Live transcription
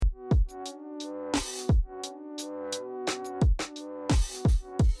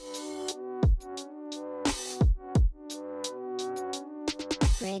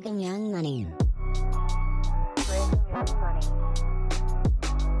Brigham Young Money.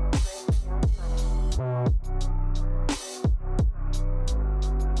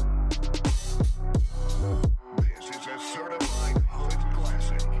 This is a certified hood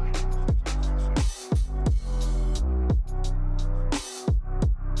classic.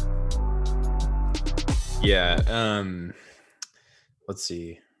 Yeah. Let's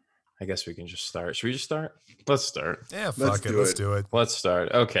see. I guess we can just start. Should we just start? Let's start. Yeah, Let's fuck it. do Let's it. do it. Let's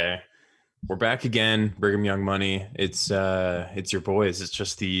start. Okay. We're back again. Brigham Young Money. It's your boys. It's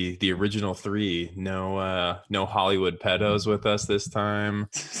just the original three. No Hollywood pedos with us this time.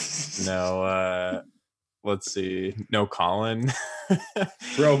 No let's see. No Colin.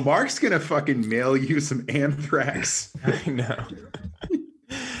 Bro, Mark's gonna fucking mail you some anthrax. I know.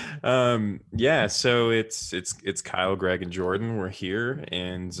 Yeah, so it's Kyle, Greg, and Jordan. We're here,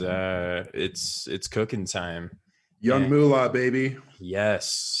 and it's cooking time. Young Yeah. Moolah, baby.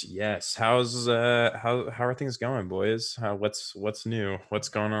 Yes. How's how are things going, boys? What's new? What's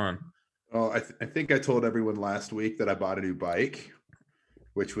going on? Well, I think I told everyone last week that I bought a new bike,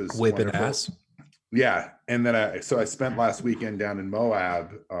 which was Whipping wonderful. ass. Yeah, and then I spent last weekend down in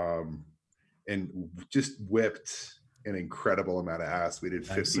Moab, and just whipped an incredible amount of ass. We did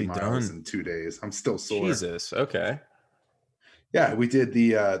 50 Nicely miles done. in 2 days. I'm still sore. Jesus. Okay. Yeah, we did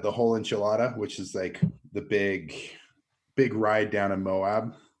the whole enchilada, which is like the big ride down in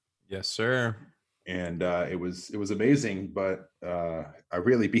Moab, Yes, sir. and it was amazing. But I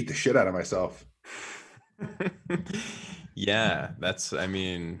really beat the shit out of myself. Yeah, that's. I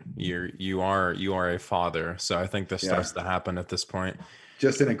mean, you are a father, so I think this Yeah. starts to happen at this point.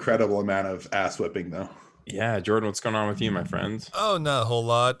 Just an incredible amount of ass whipping, though. Yeah, Jordan, what's going on with you, my friend? Oh, not a whole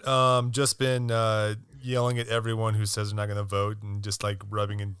lot. Just been yelling at everyone who says they're not going to vote and just like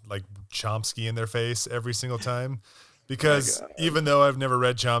rubbing in like Chomsky in their face every single time. Because even though I've never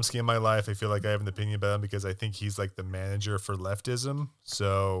read Chomsky in my life, I feel like I have an opinion about him because I think he's like the manager for leftism.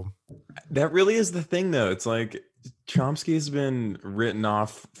 So That really is the thing, though. It's like Chomsky's been written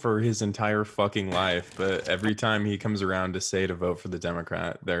off for his entire fucking life, but every time he comes around to say to vote for the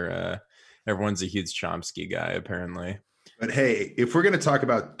Democrat, everyone's a huge Chomsky guy, apparently. But hey, if we're going to talk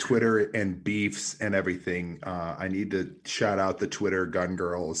about Twitter and beefs and everything, I need to shout out the Twitter gun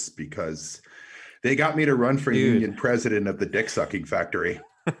girls because they got me to run for Dude. union president of the dick sucking factory.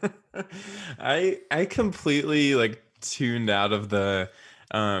 I completely like tuned out of the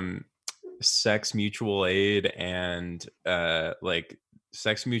sex mutual aid and like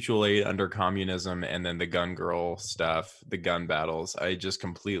sex mutual aid under communism and then the gun girl stuff, the gun battles. I just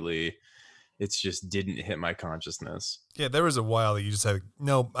completely, it's just didn't hit my consciousness. yeah, there was a while that you just had,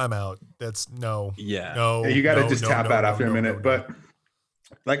 no, I'm out. That's no. Yeah. No. Yeah, you got to no, just no, tap no, out no, after no, a minute. no, no. But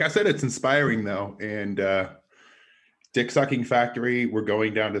like I said, it's inspiring though. And dick sucking factory, we're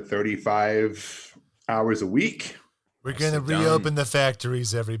going down to 35 hours a week. We're going to Sit down. reopen the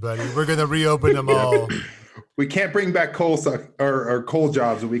factories, everybody. We're going to reopen them all. We can't bring back coal jobs,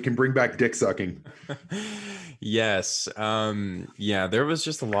 but we can bring back dick sucking. Yes. Yeah, there was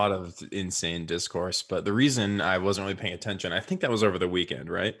just a lot of insane discourse, but the reason I wasn't really paying attention, I think that was over the weekend,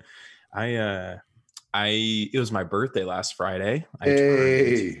 right? It was my birthday last Friday. I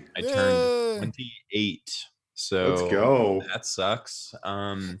turned Yay. 28. So Let's go. That sucks.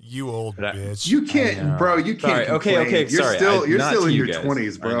 You old But I- bitch. You I know. can't, bro. You can't. Sorry. Okay. complain. You're Sorry. still Not to in you your guys.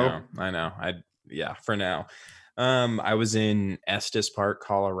 20s, bro. I know. Yeah, for now. I was in Estes Park,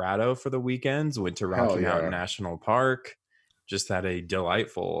 Colorado for the weekends. Went to Hell Rocky yeah. Mountain National Park. Just had a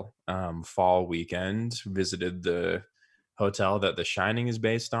delightful fall weekend. Visited the hotel that The Shining is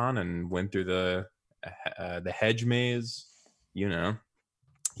based on, and went through the hedge maze. You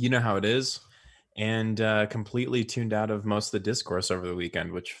know how it is. And completely tuned out of most of the discourse over the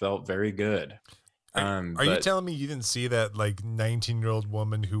weekend, which felt very good. Are you telling me you didn't see that like 19-year-old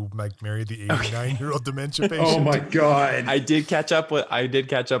woman who like married the 89-year-old dementia patient? Oh my god. I did catch up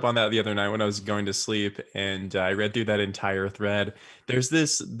on that the other night when I was going to sleep, and I read through that entire thread. There's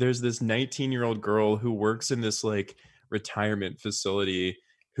this 19-year-old girl who works in this like retirement facility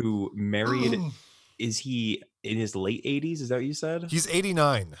who married. Is he in his late 80s? Is that what you said? He's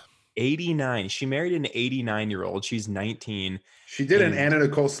 89. 89. She married an 89-year-old. She's 19. She did an And- Anna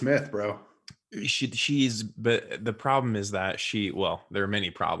Nicole Smith, bro. But the problem is that there are many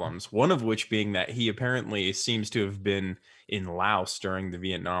problems, one of which being that he apparently seems to have been in Laos during the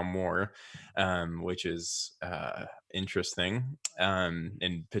Vietnam War, which is interesting,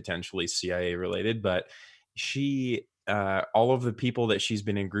 and potentially CIA related. But she all of the people that she's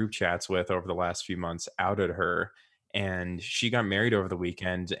been in group chats with over the last few months outed her, and she got married over the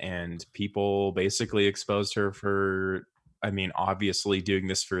weekend, and people basically exposed her for I mean, obviously doing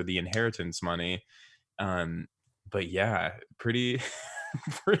this for the inheritance money. But yeah, pretty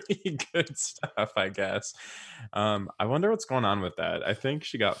pretty good stuff, I guess. I wonder what's going on with that. I think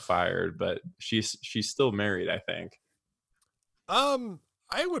she got fired, but she's still married, I think.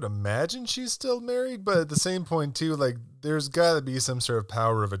 I would imagine she's still married, but at the same point too, like there's got to be some sort of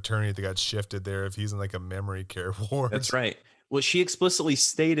power of attorney that got shifted there if he's in like a memory care ward. That's right. Well, she explicitly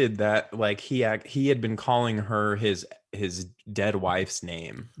stated that like he had been calling her his dead wife's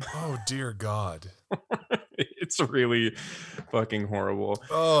name. Oh dear God. It's really fucking horrible.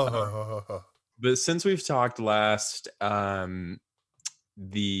 Oh. But since we've talked last,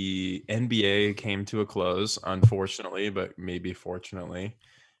 the NBA came to a close, unfortunately, but maybe fortunately.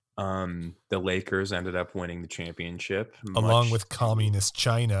 The Lakers ended up winning the championship, Along with communist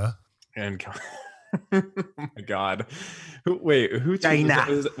China. And oh my God, who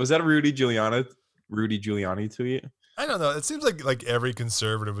China. was that a Rudy Giuliani tweet? I don't know. It seems like every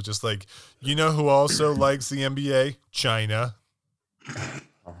conservative was just like, you know who also likes the NBA? China.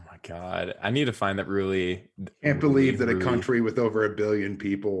 Oh my God, I need to find that really. Can't believe that a country with over 1 billion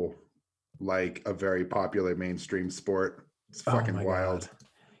people like a very popular mainstream sport. It's fucking wild. God.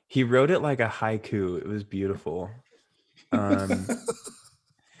 He wrote it like a haiku. It was beautiful.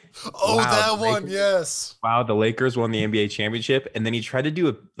 Oh, wow, that one, yes. Wow, the Lakers won the NBA championship, and then he tried to do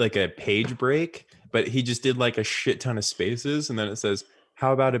a page break, but he just did like a shit ton of spaces, and then it says,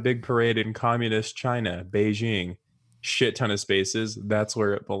 "How about a big parade in communist China, Beijing?" Shit ton of spaces. That's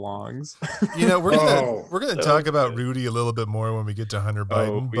where it belongs. You know, we're gonna talk about Rudy a little bit more when we get to Hunter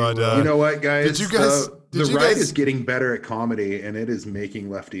Biden. But you know what, guys? The right guys is getting better at comedy, and it is making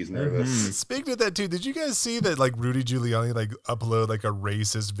lefties nervous. Mm-hmm. Speaking of that too, did you guys see that like Rudy Giuliani like upload like a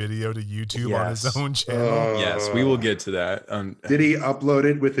racist video to YouTube on his own channel? Yes, we will get to that. Did he upload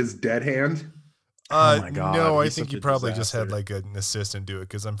it with his dead hand? Oh my God, no, I think he probably just had like an assistant do it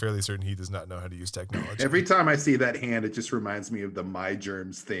because I'm fairly certain he does not know how to use technology. Every time I see that hand, it just reminds me of the My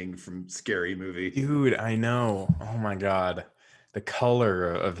Germs thing from Scary Movie. Dude, I know. Oh my God. The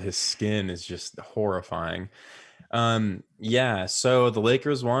color of his skin is just horrifying. Yeah, so the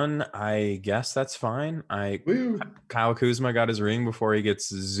Lakers won. I guess that's fine. Kyle Kuzma got his ring before he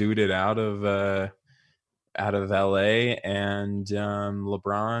gets zooted out of LA, and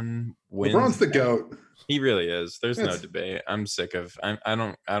LeBron wins. LeBron's the GOAT. He really is. There's no debate. I'm sick of I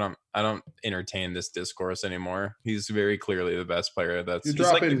don't entertain this discourse anymore. He's very clearly the best player. He's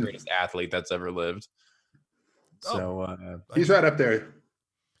like the greatest athlete that's ever lived. So he's right up there.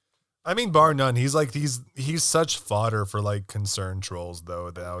 I mean, bar none. He's such fodder for like concern trolls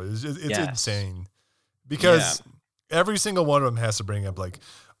though. Now it's insane because every single one of them has to bring up like,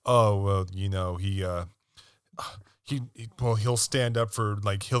 oh well, you know he'll stand up for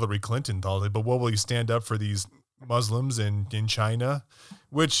like Hillary Clinton all day, but what will he stand up for these Muslims in China?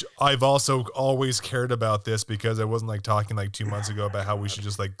 Which I've also always cared about this because I wasn't like talking like 2 months ago about how we should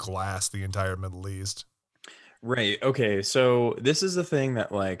just like glass the entire Middle East. Right. Okay. So this is the thing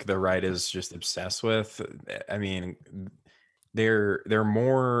that like the right is just obsessed with. I mean, they're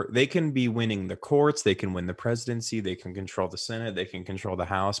more, they can be winning the courts, they can win the presidency, they can control the Senate, they can control the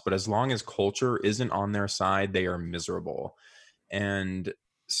House, but as long as culture isn't on their side, they are miserable. And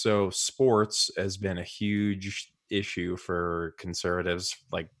so sports has been a huge issue for conservatives,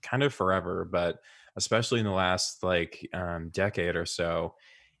 like kind of forever, but especially in the last like decade or so.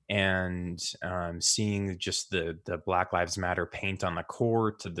 And seeing just the Black Lives Matter paint on the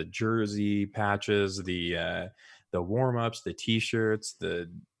court, the jersey patches, the warm-ups, the t-shirts,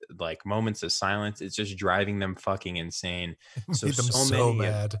 the like moments of silence, it's just driving them fucking insane. So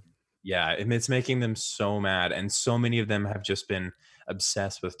mad. It's making them so mad. And so many of them have just been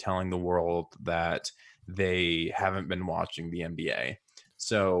obsessed with telling the world that they haven't been watching the NBA.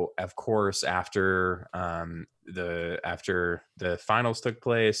 So of course, after the finals took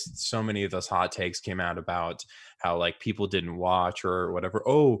place, so many of those hot takes came out about how like people didn't watch or whatever.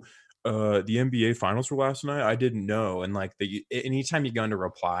 Oh, the NBA finals were last night. I didn't know. And like anytime you go into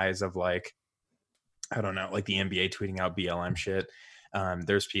replies of like, I don't know, like the NBA tweeting out BLM shit,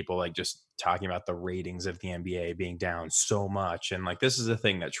 there's people like just talking about the ratings of the NBA being down so much. And like, this is a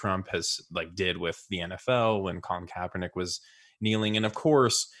thing that Trump has like did with the NFL when Colin Kaepernick was kneeling. And of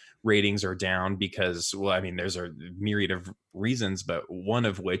course, ratings are down because, well, I mean, there's a myriad of reasons, but one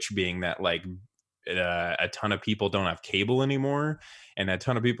of which being that like a ton of people don't have cable anymore, and a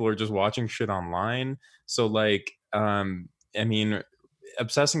ton of people are just watching shit online. So like, I mean,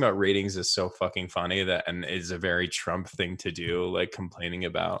 obsessing about ratings is so fucking funny and is a very Trump thing to do, like complaining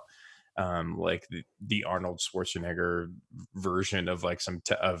about like the Arnold Schwarzenegger version of like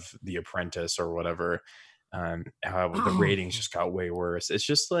of The Apprentice or whatever. how the ratings just got way worse. It's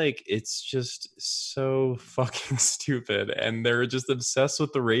just like, it's just so fucking stupid, and they're just obsessed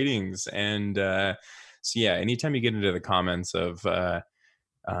with the ratings. And so yeah, anytime you get into the comments of a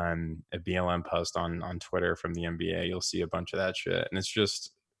BLM post on Twitter from the NBA, you'll see a bunch of that shit, and it's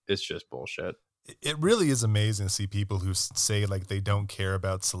just bullshit. It really is amazing to see people who say like they don't care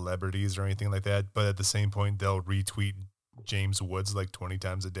about celebrities or anything like that, but at the same point they'll retweet James Woods like 20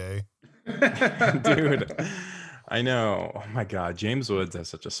 times a day. Dude, I know. Oh my God, James Woods has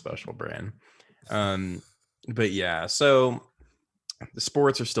such a special brain. But yeah, so the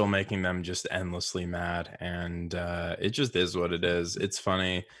sports are still making them just endlessly mad, and it just is what it is. It's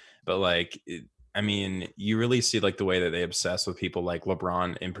funny, but like, I mean, you really see like the way that they obsess with people like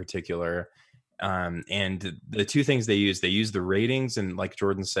LeBron in particular. And the two things they use the ratings, and like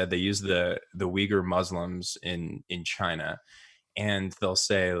Jordan said, they use the Uyghur Muslims in China, and they'll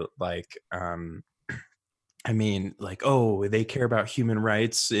say like, I mean, like, oh, they care about human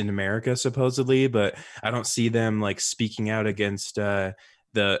rights in America supposedly, but I don't see them like speaking out against the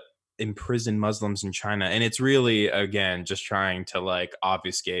imprisoned Muslims in China. And it's really, again, just trying to like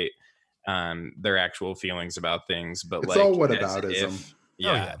obfuscate their actual feelings about things. But It's like, all whataboutism.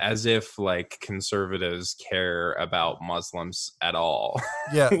 Yeah, as if like conservatives care about Muslims at all.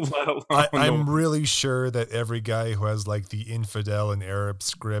 Yeah, Let alone I'm really sure that every guy who has like the infidel and Arab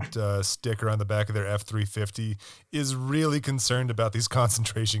script sticker on the back of their F-350 is really concerned about these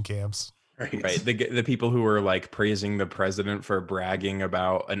concentration camps. Right. The people who were like praising the president for bragging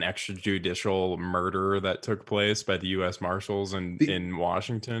about an extrajudicial murder that took place by the U.S. Marshals in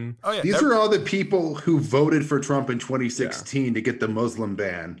Washington. Oh yeah, These are all the people who voted for Trump in 2016 to get the Muslim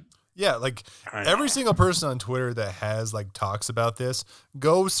ban. Yeah, like every single person on Twitter that has like talks about this,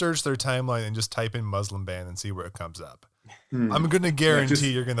 go search their timeline and just type in Muslim ban and see where it comes up. I'm going to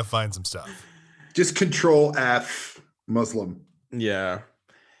guarantee you're going to find some stuff. Just Control F Muslim. Yeah.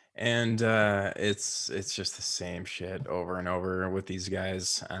 And it's just the same shit over and over with these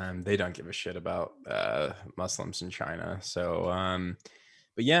guys. They don't give a shit about Muslims in China. So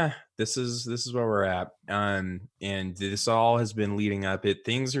but yeah, this is where we're at. And this all has been leading up.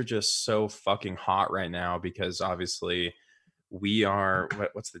 Things are just so fucking hot right now because obviously we are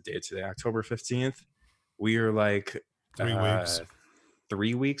what's the date today? October 15th. We are like 3 weeks.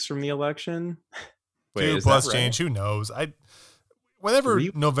 3 weeks from the election. Wait, 2 is plus that right? change, who knows? Whenever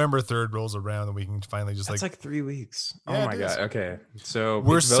November 3rd rolls around and we can finally just That's like 3 weeks. Yeah, oh my it God. is. Okay. So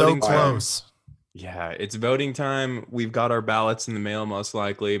we're it's so voting time. close. Yeah, it's voting time. We've got our ballots in the mail, most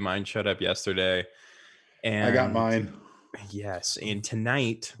likely. Mine showed up yesterday. And I got mine. Yes. And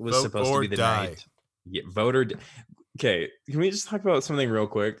tonight was Vote supposed to or be the die. night. Yeah, okay. Can we just talk about something real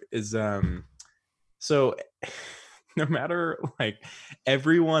quick? So no matter like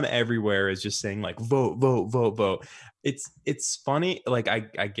everyone everywhere is just saying like vote, vote, vote, vote. It's funny, like I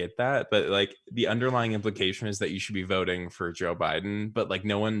get that, but like the underlying implication is that you should be voting for Joe Biden, but like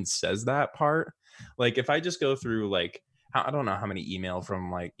no one says that part. Like if I just go through like I don't know how many emails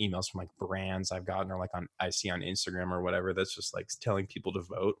from like brands I've gotten or like I see on Instagram or whatever that's just like telling people to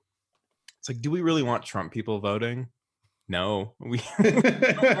vote. It's like, do we really want Trump people voting? No, we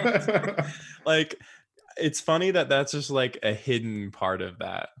like. It's funny that that's just like a hidden part of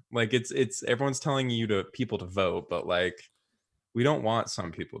that. Like it's everyone's telling people to vote, but like we don't want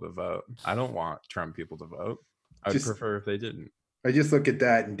some people to vote. I don't want Trump people to vote. I'd prefer if they didn't. I just look at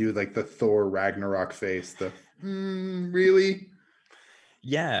that and do like the Thor Ragnarok face. Really?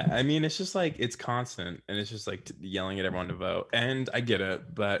 Yeah, I mean, it's just like it's constant, and it's just like yelling at everyone to vote. And I get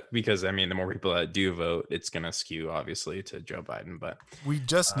it, but because I mean, the more people that do vote, it's gonna skew obviously to Joe Biden. But we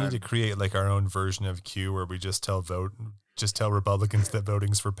just need to create like our own version of Q where we just tell Republicans that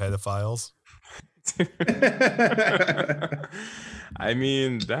voting's for pedophiles. I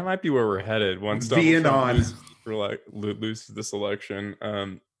mean, that might be where we're headed once Donald Trump loses this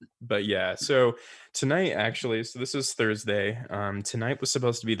election. But yeah, so tonight actually, so this is Thursday. Tonight was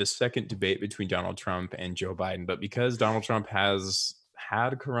supposed to be the second debate between Donald Trump and Joe Biden, but because Donald Trump has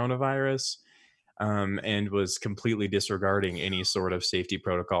had coronavirus and was completely disregarding any sort of safety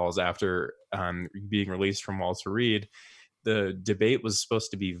protocols after being released from Walter Reed, the debate was supposed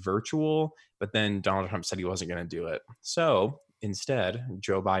to be virtual, but then Donald Trump said he wasn't going to do it. So instead,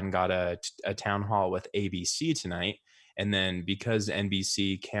 Joe Biden got a town hall with ABC tonight. And then because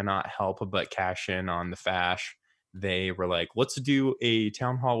NBC cannot help but cash in on the fash, they were like, let's do a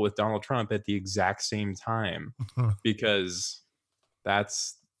town hall with Donald Trump at the exact same time, because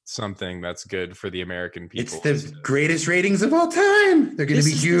that's something that's good for the American people. It's the greatest ratings of all time. They're going to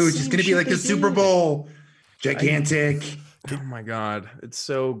be huge. It's going to be like the Super Bowl. Gigantic. Oh my God. It's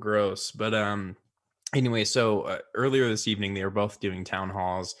so gross. But Anyway, so earlier this evening, they were both doing town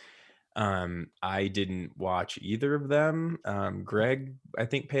halls. I didn't watch either of them. Greg, I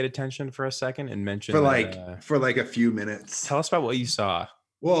think, paid attention for a second and mentioned for like a few minutes. Tell us about what you saw.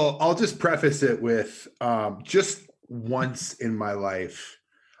 Well, I'll just preface it with just once in my life,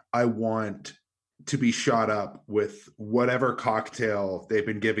 I want to be shot up with whatever cocktail they've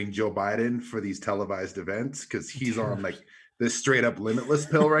been giving Joe Biden for these televised events, because he's on like this straight up limitless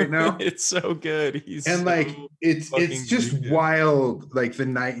pill right now. It's so good. It's just wild, like the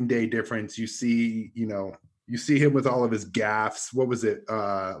night and day difference. You see him with all of his gaffes. What was it?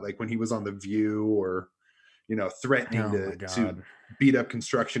 Like when he was on The View, or threatening to beat up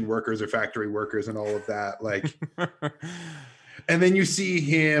construction workers or factory workers and all of that. Like and then you see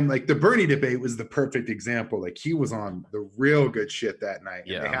him, like the Bernie debate was the perfect example. Like he was on the real good shit that night.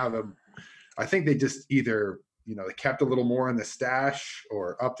 Yeah. And they have him, I think they just either they kept a little more in the stash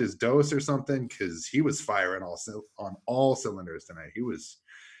or upped his dose or something, because he was firing on all cylinders tonight. He was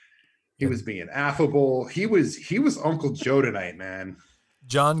being affable. He was Uncle Joe tonight, man.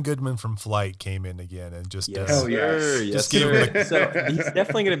 John Goodman from Flight came in again and just hell yes. Yes, sir. So he's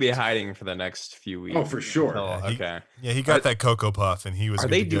definitely going to be hiding for the next few weeks. Oh, for sure. Okay. He got that Cocoa Puff, and he was. Are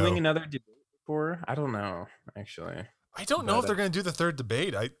they doing another debate before? I don't know, actually. I don't know if they're going to do the third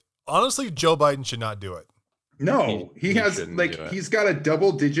debate. Honestly, Joe Biden should not do it. No, he has he's got a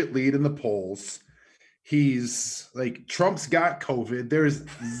double-digit lead in the polls. He's like, Trump's got COVID. There's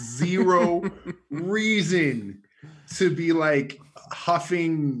zero reason to be like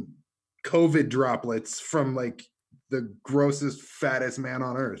huffing COVID droplets from like the grossest, fattest man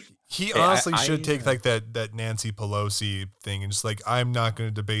on earth. He honestly should take like that Nancy Pelosi thing and just like, I'm not going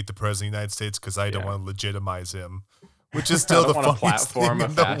to debate the president of the United States because I don't want to legitimize him. Which is still the funniest thing in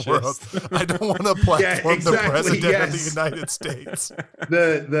the world. I don't want to platform the president of the United States.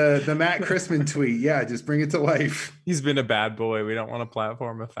 The Matt Christman tweet. Yeah, just bring it to life. He's been a bad boy. We don't want to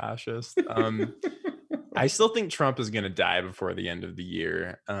platform a fascist. I still think Trump is going to die before the end of the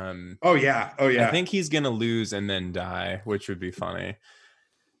year. Oh yeah. I think he's going to lose and then die, which would be funny.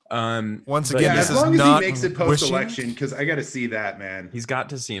 Once again, as long as he makes it post-election, because I got to see that, man. He's got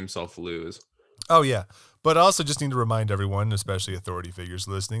to see himself lose. Oh yeah. But I also just need to remind everyone, especially authority figures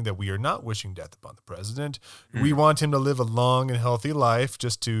listening, that we are not wishing death upon the president. We want him to live a long and healthy life,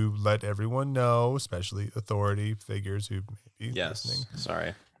 just to let everyone know, especially authority figures who may be listening.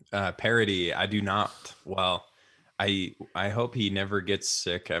 Sorry. Parody, I do not. Well, I hope he never gets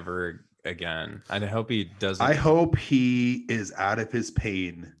sick ever again. I hope he doesn't. I hope he is out of his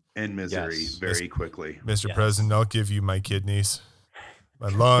pain and misery very quickly. Mr. President, I'll give you my kidneys. My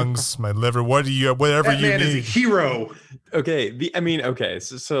lungs, my liver, whatever that you man need. Is a hero. Okay.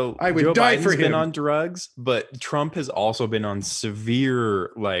 So I would Joe die Biden's for him. been on drugs, but Trump has also been on severe,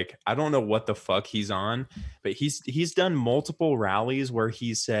 like, I don't know what the fuck he's on, but he's done multiple rallies where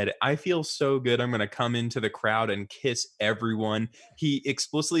he said, I feel so good, I'm going to come into the crowd and kiss everyone. He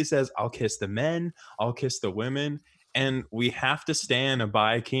explicitly says, I'll kiss the men, I'll kiss the women. And we have to stand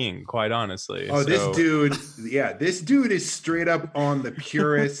by King, quite honestly. Oh, this dude is straight up on the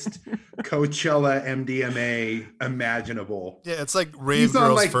purest Coachella MDMA imaginable. Yeah, it's like Rave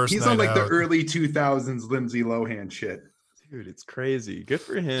Girl's first night He's on like out. the early 2000s Lindsay Lohan shit. Dude, it's crazy. Good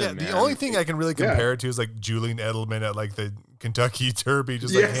for him, man. The only thing I can really compare it to is like Julian Edelman at like the Kentucky Derby,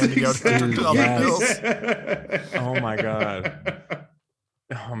 just like handing out $100 bills. Oh my God.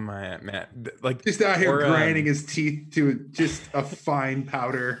 Oh man, like just out here grinding his teeth to just a fine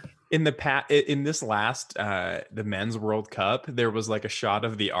powder. In this last the men's World Cup, there was like a shot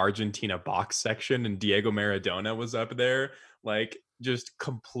of the Argentina box section, and Diego Maradona was up there, like just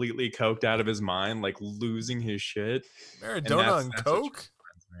completely coked out of his mind, like losing his shit. Maradona on coke?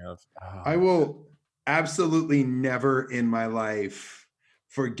 I will absolutely never in my life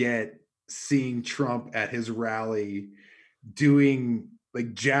forget seeing Trump at his rally doing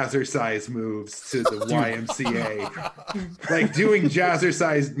like jazzercise moves to the YMCA, like doing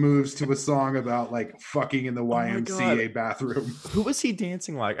jazzercise moves to a song about like fucking in the YMCA bathroom. Who was he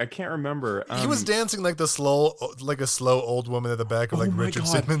dancing like? I can't remember. He was dancing like a slow old woman at the back of like Richard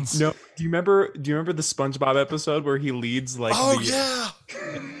Simmons. No, do you remember the SpongeBob episode where he leads like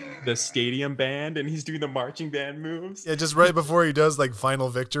the stadium band and he's doing the marching band moves? Yeah, just right before he does like Final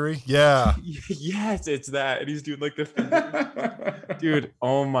Victory. Yeah. Yes, it's that. And he's doing like the dude,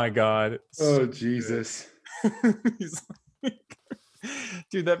 oh my God. Oh Jesus. He's like,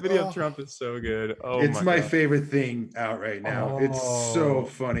 dude, that video of Trump is so good. Oh, it's my favorite thing out right now. It's so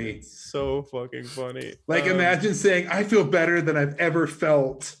funny. It's so fucking funny. Like imagine saying, I feel better than I've ever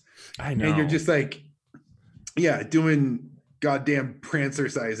felt. I know. And you're just like, yeah, doing goddamn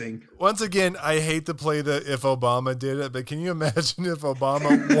prancer-sizing. Once again, I hate to play the if Obama did it, but can you imagine if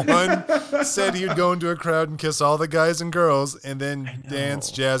Obama, one, said he'd go into a crowd and kiss all the guys and girls and then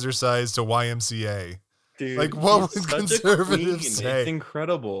dance jazzercise to YMCA? Dude, like, what he's would such a conservatives queen. say? It's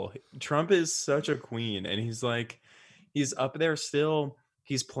incredible. Trump is such a queen, and he's up there still.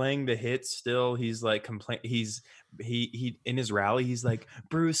 He's playing the hits still. He's like he in his rally. He's like,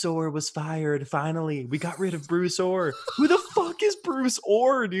 Bruce Orr was fired. Finally, we got rid of Bruce Orr. Who the fuck is Bruce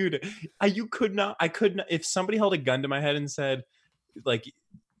Orr, dude? I could not. If somebody held a gun to my head and said, like,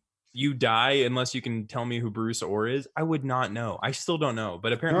 you die unless you can tell me who Bruce Orr is, I would not know. I still don't know.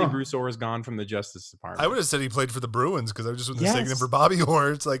 But apparently Bruce Orr is gone from the Justice Department. I would have said he played for the Bruins because I just wasn't taking him for Bobby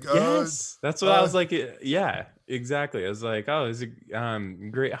Orr. It's like, yes, that's what I was like. Yeah, exactly. I was like, oh, he's a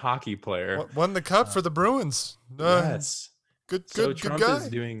great hockey player. Won the cup for the Bruins. Yes. Good Trump guy. is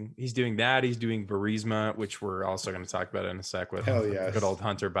he's doing that. He's doing Burisma, which we're also going to talk about in a sec with good old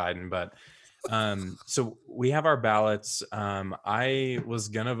Hunter Biden. But so we have our ballots. I was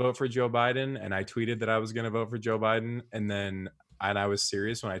gonna vote for Joe Biden, and I tweeted that I was gonna vote for Joe Biden, and I was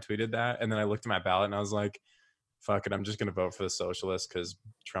serious when I tweeted that, and then I looked at my ballot and I was like, fuck it, I'm just gonna vote for the socialists because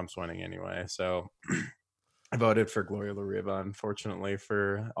Trump's winning anyway. So I voted for Gloria La Riva. Unfortunately,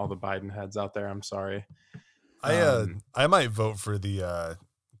 for all the Biden heads out there, I'm sorry. I might vote for the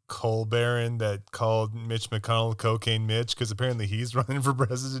coal baron that called Mitch McConnell Cocaine Mitch because apparently he's running for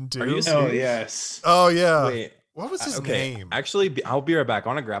president too. Are you Oh serious? yes. Oh yeah. Wait, what was his name? Actually, I'll be right back. I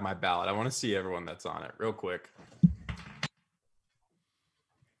want to grab my ballot. I want to see everyone that's on it real quick.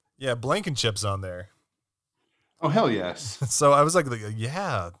 Yeah, Blankenship's on there. Oh hell yes. So I was like,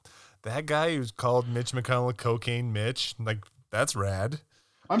 yeah, that guy who's called Mitch McConnell Cocaine Mitch, like that's rad.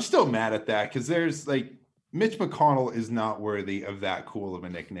 I'm still mad at that because there's like Mitch McConnell is not worthy of that cool of a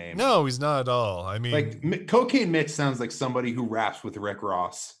nickname. No, he's not at all. I mean, like Cocaine Mitch sounds like somebody who raps with Rick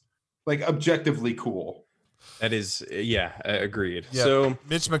Ross, like objectively cool. That is, agreed. yeah, So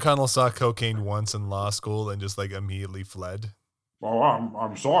Mitch McConnell saw cocaine once in law school and just like immediately fled. Oh,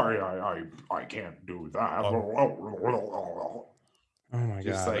 I'm sorry. I can't do that. oh my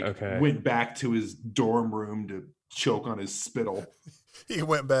Just god. like Okay. went back to his dorm room to choke on his spittle. He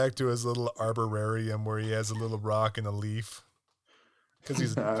went back to his little arborarium where he has a little rock and a leaf because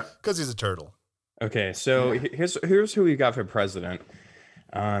he's a turtle. Okay, so here's who we got for president.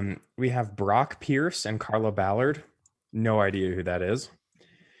 We have Brock Pierce and Carla Ballard. No idea who that is.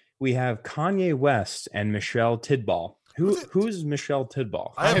 We have Kanye West and Michelle Tidball. Who's Michelle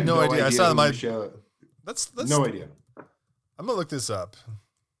Tidball? I have no idea. I saw my. Michelle. That's No idea. I'm gonna look this up.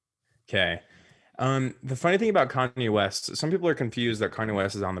 Okay. The funny thing about Kanye West, some people are confused that Kanye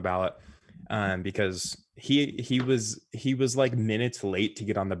West is on the ballot because he was like minutes late to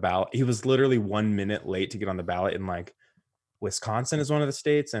get on the ballot. He was literally 1 minute late to get on the ballot in like Wisconsin is one of the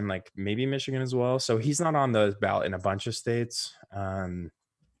states and like maybe Michigan as well. So he's not on the ballot in a bunch of states.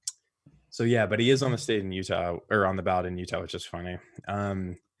 So yeah, but he is on the state in Utah or on the ballot in Utah, which is funny.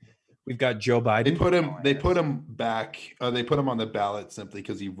 We've got Joe Biden. They put him back. They put him on the ballot simply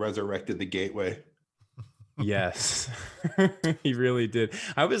because he resurrected the gateway. Yes, he really did.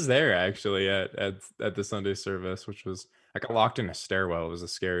 I was there actually at the Sunday service, which was I got locked in a stairwell. It was the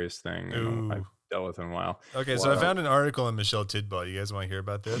scariest thing I've dealt with in a while. Okay, so I found an article on Michelle Tidball. You guys want to hear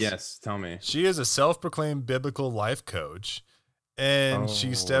about this? Yes, tell me. She is a self-proclaimed biblical life coach, and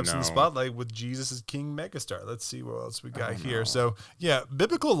she steps in the spotlight with Jesus as King Megastar. Let's see what else we got here. So yeah,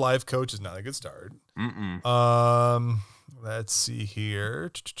 biblical life coach is not a good start. Let's see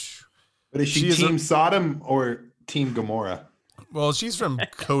here. But is she Team Sodom or Team Gomorrah? Well, she's from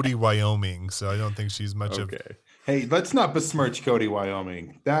Cody, Wyoming, so I don't think she's much of. Hey, let's not besmirch Cody,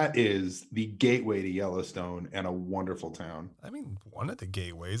 Wyoming. That is the gateway to Yellowstone and a wonderful town. I mean, one of the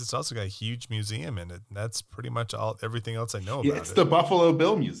gateways. It's also got a huge museum in it. That's pretty much everything else I know about it. It's the Buffalo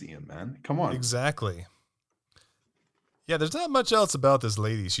Bill Museum, man. Come on. Exactly. Yeah, there's not much else about this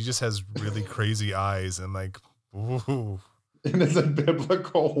lady. She just has really crazy eyes and like, ooh. And as a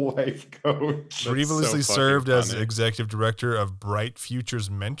biblical life coach. Previously served as executive director of Bright Futures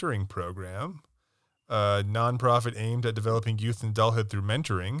Mentoring Program, a nonprofit aimed at developing youth and adulthood through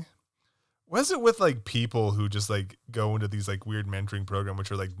mentoring. Was it with like people who just like go into these like weird mentoring program,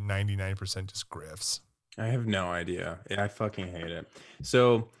 which are like 99% just grifts? I have no idea. I fucking hate it.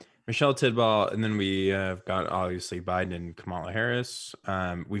 So Michelle Tidball, and then we have got obviously Biden and Kamala Harris.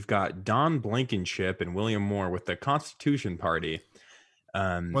 We've got Don Blankenship and William Moore with the Constitution Party.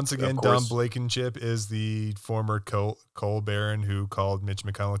 Once again, Don Blankenship is the former coal baron who called Mitch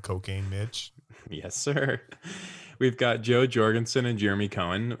McConnell Cocaine Mitch. Yes, sir. We've got Joe Jorgensen and Jeremy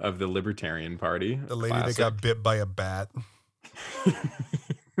Cohen of the Libertarian Party. The lady that got bit by a bat.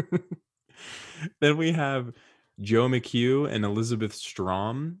 Then we have Joe McHugh and Elizabeth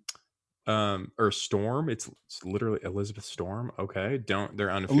Strom. Or Storm. It's literally Elizabeth Storm. Okay. They're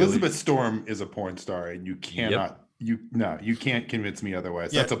unaffiliated. Elizabeth Storm is a porn star, and you cannot Yep. you can't convince me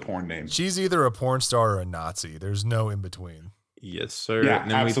otherwise. Yeah. That's a porn name. She's either a porn star or a Nazi. There's no in between. Yes, sir. Yeah,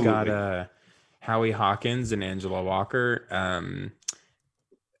 And then absolutely. we've got Howie Hawkins and Angela Walker.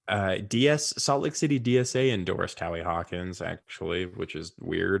 Salt Lake City DSA endorsed Howie Hawkins, actually, which is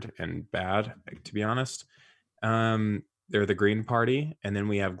weird and bad, to be honest. They're the Green Party. And then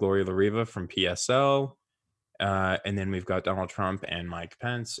we have Gloria LaRiva from PSL. And then we've got Donald Trump and Mike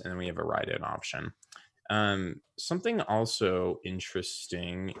Pence. And then we have a write-in option. Something also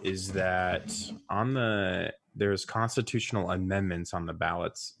interesting is that there's constitutional amendments on the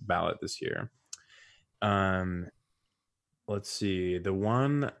ballot this year. Let's see. The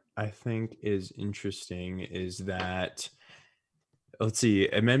one I think is interesting is that, let's see,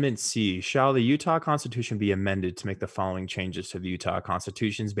 Amendment C. Shall the Utah Constitution be amended to make the following changes to the Utah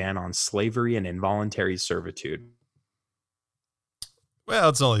Constitution's ban on slavery and involuntary servitude? Well,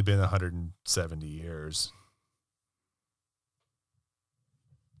 it's only been 170 years.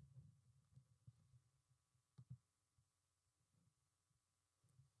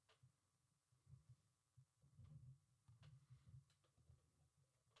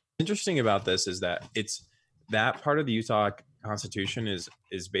 Interesting about this is that that part of the Utah Constitution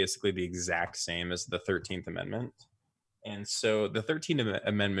is basically the exact same as the 13th Amendment. And so the 13th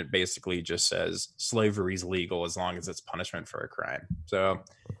Amendment basically just says slavery is legal as long as it's punishment for a crime. So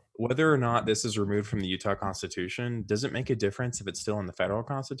whether or not this is removed from the Utah Constitution doesn't make a difference if it's still in the federal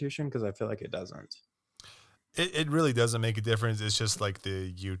Constitution, because I feel like it doesn't. It really doesn't make a difference. It's just like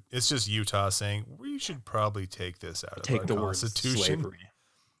it's just Utah saying we should probably take this out of Take our the word Constitution. slavery.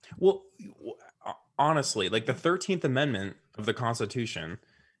 Well, honestly, like the 13th Amendment of the Constitution,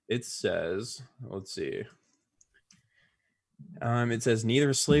 it says, let's see. It says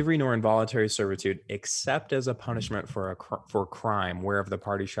neither slavery nor involuntary servitude, except as a punishment for crime, wherever the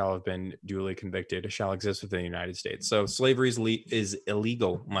party shall have been duly convicted, shall exist within the United States. So slavery is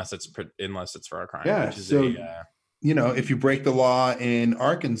illegal unless it's for a crime. Yeah. Which is So if you break the law in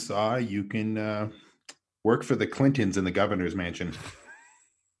Arkansas, you can work for the Clintons in the governor's mansion.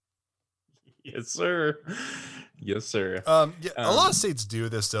 Yes, sir. Yes, sir. A lot of states do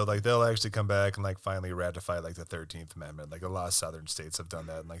this though. Like they'll actually come back and like finally ratify like the 13th Amendment. Like a lot of southern states have done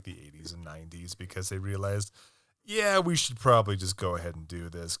that in like the 80s and 90s because they realized, yeah, we should probably just go ahead and do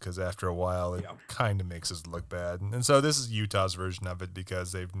this because after a while it kind of makes us look bad. And so this is Utah's version of it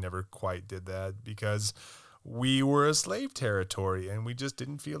because they've never quite did that because we were a slave territory and we just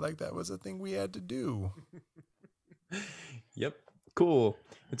didn't feel like that was a thing we had to do. Yep. Cool.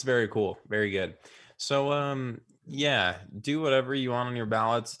 It's very cool. Very good. So, yeah, do whatever you want on your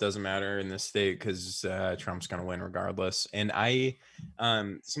ballots. Doesn't matter in this state because Trump's going to win regardless. And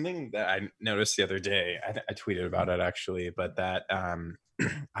something that I noticed the other day, I tweeted about it actually, but that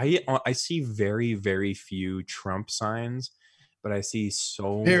I see very, very few Trump signs, but I see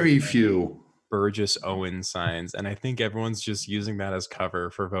so very few Burgess Owens signs, and I think everyone's just using that as cover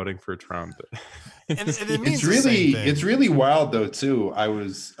for voting for Trump. And it means it's really wild though too.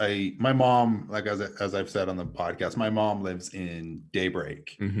 My mom, like as I've said on the podcast, my mom lives in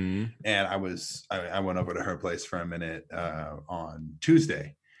Daybreak, mm-hmm. and I went over to her place for a minute on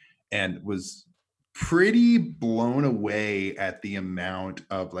Tuesday, and was pretty blown away at the amount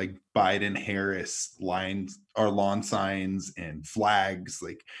of like Biden Harris lines or lawn signs and flags,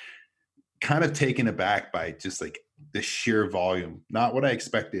 like kind of taken aback by just like the sheer volume. Not what I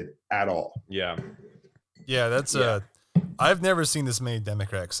expected at all. Yeah. That's I've never seen this many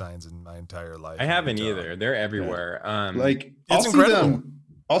Democrat signs in my entire life. I haven't either. They're everywhere. Like it's incredible.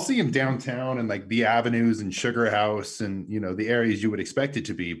 I'll see them downtown and like the avenues and Sugar House and the areas you would expect it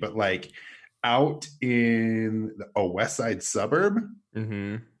to be, but like out in a West Side suburb,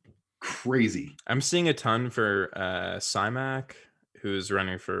 mm-hmm. Crazy. I'm seeing a ton for Simac, who's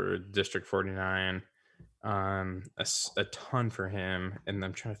running for District 49. A ton for him, and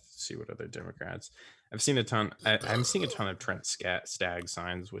I'm trying to see what other Democrats. I've seen a ton. I'm seeing a ton of Trent Stagg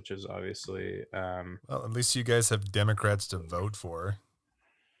signs, which is obviously. Well, at least you guys have Democrats to vote for.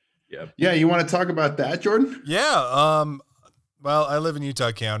 Yep. Yeah, you want to talk about that, Jordan? Yeah. Well, I live in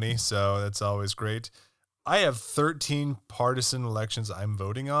Utah County, so that's always great. I have 13 partisan elections I'm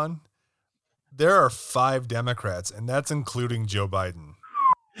voting on. There are 5 Democrats, and that's including Joe Biden.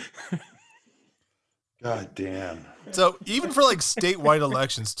 God damn. So even for like statewide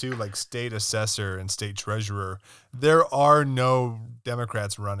elections too, like state assessor and state treasurer, there are no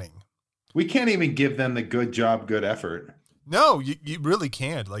Democrats running. We can't even give them the good job, good effort. No, you really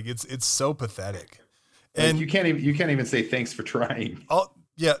can't. Like it's so pathetic. And And you can't even say thanks for trying.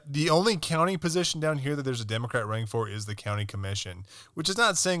 yeah, the only county position down here that there's a Democrat running for is the county commission, which is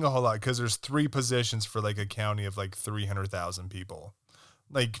not saying a whole lot because there's 3 positions for like a county of like 300,000 people.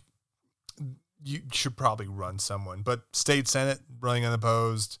 Like you should probably run someone, but state senate running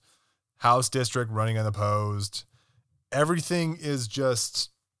unopposed, House district running unopposed. Everything is just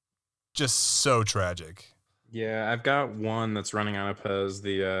so tragic. Yeah, I've got one that's running unopposed,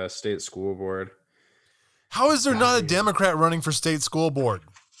 the state school board. How is there not a Democrat running for state school board?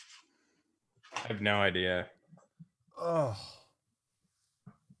 I have no idea. Oh.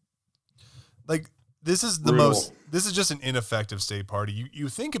 Like this is this is just an ineffective state party. You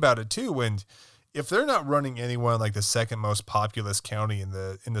think about it too, and if they're not running anyone like the second most populous county in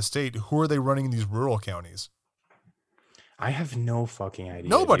the state, who are they running in these rural counties? I have no fucking idea.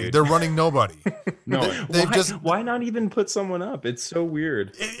 Nobody. Dude. They're running nobody. No, Why not even put someone up? It's so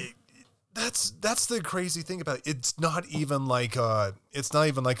weird. That's the crazy thing about it. It's not even like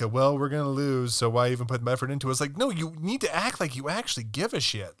well, we're gonna lose, so why even put effort into it? It's like, no, you need to act like you actually give a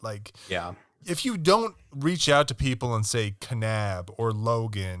shit. Like, yeah, if you don't reach out to people and say Kanab or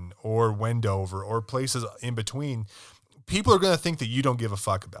Logan or Wendover or places in between, people are gonna think that you don't give a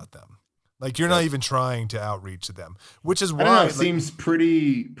fuck about them. Like you're not even trying to outreach to them, which is why it seems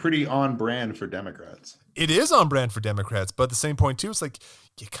pretty on brand for Democrats. It is on brand for Democrats, but at the same point too, it's like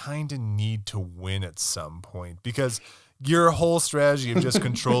you kind of need to win at some point because your whole strategy of just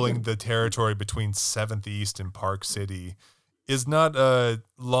controlling the territory between 7th East and Park City is not a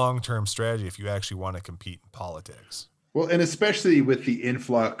long-term strategy if you actually want to compete in politics. Well, and especially with the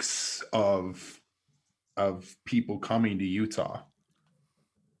influx of people coming to Utah.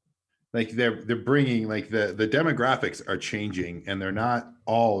 Like they're bringing like the demographics are changing and they're not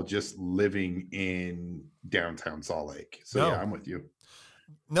all just living in downtown Salt Lake. So yeah, I'm with you.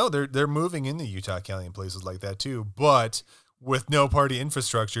 No, they're moving into Utah County and places like that too. But with no party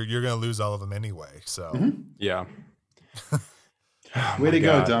infrastructure, you're going to lose all of them anyway. So yeah. Way to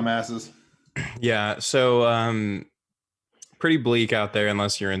go, dumbasses. Yeah. So pretty bleak out there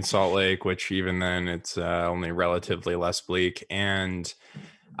unless you're in Salt Lake, which even then it's only relatively less bleak. And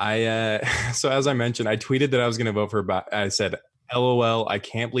so as I mentioned, I tweeted that I was going to vote for, I said, LOL, I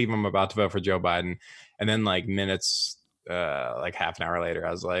can't believe I'm about to vote for Joe Biden. And then like minutes, like half an hour later, I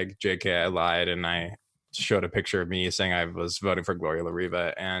was like, JK, I lied. And I showed a picture of me saying I was voting for Gloria La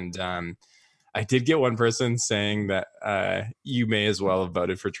Riva. And I did get one person saying that you may as well have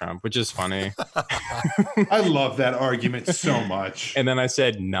voted for Trump, which is funny. I love that argument so much. And then I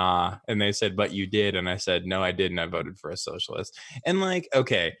said, nah. And they said, but you did. And I said, no, I didn't. I voted for a socialist. And like,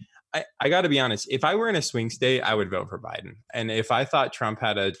 okay, I got to be honest. If I were in a swing state, I would vote for Biden. And if I thought Trump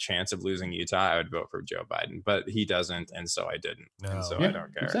had a chance of losing Utah, I would vote for Joe Biden. But he doesn't. And so I didn't. No. And so I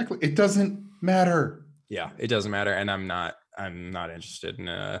don't care. Exactly. It doesn't matter. Yeah, it doesn't matter. And I'm not interested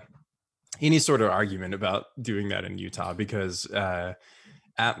in any sort of argument about doing that in Utah because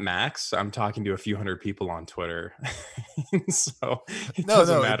at max, I'm talking to a few hundred people on Twitter. So it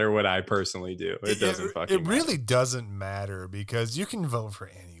doesn't matter what I personally do. It doesn't fucking matter. It really doesn't matter because you can vote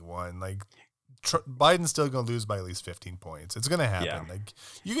for anyone. Like Biden's still going to lose by at least 15 points. It's going to happen. Yeah. Like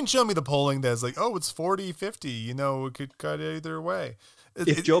you can show me the polling that's like, oh, it's 40-50. You know, it could cut either way.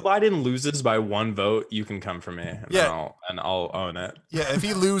 If Joe Biden loses by 1 vote, you can come for me and I'll own it. Yeah, if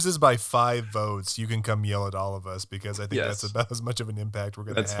he loses by 5 votes, you can come yell at all of us because I think that's about as much of an impact we're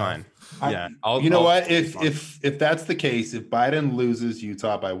going to have. That's fine. Yeah. If that's the case, if Biden loses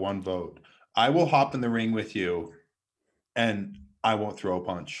Utah by 1 vote, I will hop in the ring with you and I won't throw a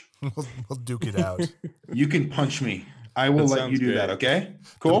punch. We'll duke it out. You can punch me. I will let you do that. Okay,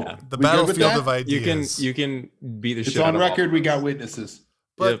 cool. The battlefield of ideas. You can beat the shit. It's on record. We got witnesses.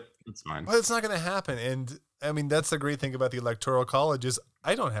 But it's fine. But it's not going to happen. And I mean, that's the great thing about the Electoral College is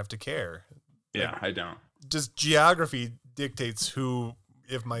I don't have to care. Yeah, I don't. Just geography dictates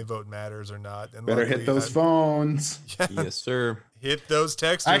if my vote matters or not. And better hit those phones. Yeah. Yes, sir. Hit those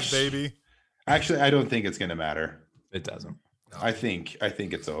texters, baby. Actually, I don't think it's going to matter. It doesn't. No. I think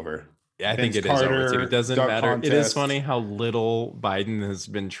it's over. Yeah, I think it is over too. It doesn't matter. Contest. It is funny how little Biden has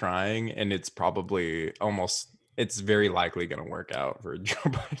been trying, and it's probably it's very likely going to work out for Joe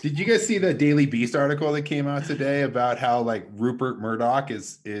Biden. Did you guys see the Daily Beast article that came out today about how like Rupert Murdoch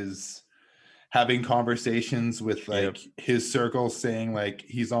is having conversations with like his circle saying like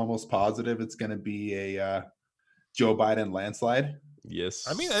he's almost positive it's going to be a Joe Biden landslide? Yes.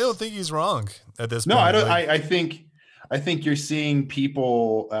 I mean, I don't think he's wrong at this point. No, I don't. I think you're seeing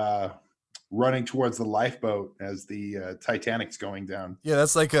people running towards the lifeboat as the Titanic's going down. Yeah,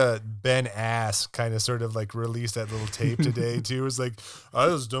 that's like a Ben Ass kind of sort of like released that little tape today too. It's like, I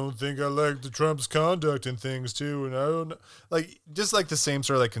just don't think I like the Trump's conduct and things too, and I don't like just like the same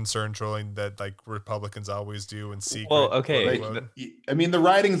sort of like concern trolling that like Republicans always do in secret. Well, okay. Like, I mean, the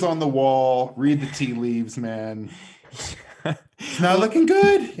writing's on the wall. Read the tea leaves, man. It's not looking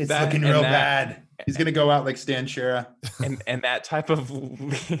good. It's looking real bad. He's gonna go out like Stan Shera. And that type of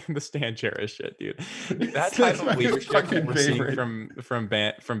the Stan Shera shit, dude. That type of leadership that we're seeing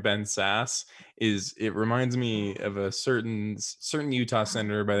from Ben Sass it reminds me of a certain Utah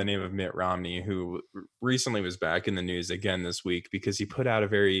senator by the name of Mitt Romney, who recently was back in the news again this week because he put out a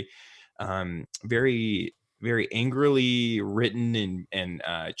very very angrily written and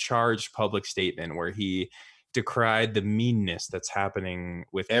charged public statement where he decried the meanness that's happening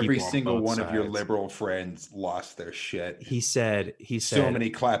with every people on single both one sides. of your liberal friends lost their shit. He said so many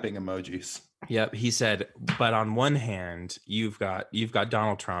clapping emojis. Yep, he said, but on one hand, you've got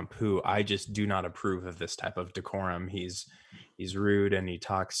Donald Trump, who I just do not approve of this type of decorum. He's rude and he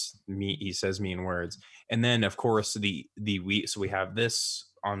says mean words. And then of course we have this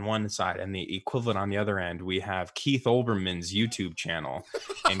on one side, and the equivalent on the other end, we have Keith Olbermann's YouTube channel.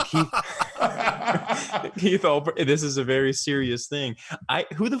 And Keith Olbermann, this is a very serious thing.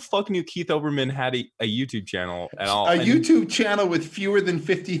 Who the fuck knew Keith Olbermann had a YouTube channel at all? YouTube channel with fewer than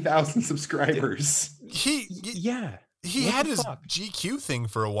 50,000 subscribers. He had his GQ thing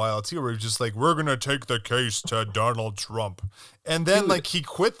for a while too, where he was just like, we're gonna take the case to Donald Trump, and then like he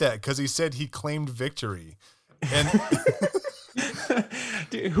quit that because he said he claimed victory, and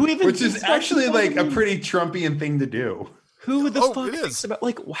Dude, which is actually like a pretty Trumpian thing to do. Who the fuck thinks about,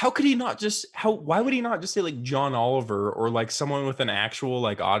 like, why would he not just say like John Oliver or like someone with an actual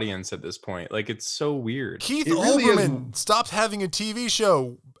like audience at this point? Like, it's so weird. Keith Olbermann stopped having a TV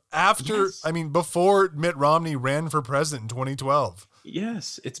show before Mitt Romney ran for president in 2012.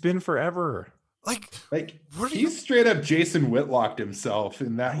 Yes, it's been forever. Like he's straight up Jason Whitlocked himself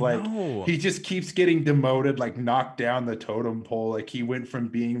in that he just keeps getting demoted, like knocked down the totem pole. Like he went from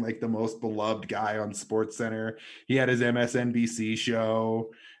being like the most beloved guy on SportsCenter. He had his MSNBC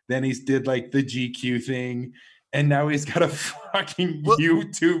show. Then he's did like the GQ thing. And now he's got a fucking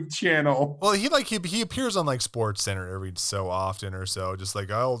YouTube channel. Well, he appears on like SportsCenter every so often or so, just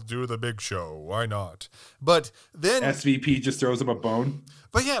like, I'll do the big show. Why not? But then SVP just throws him a bone.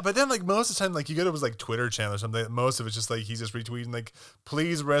 But then like most of the time, like you go to his like Twitter channel or something. Most of it's just like he's just retweeting like,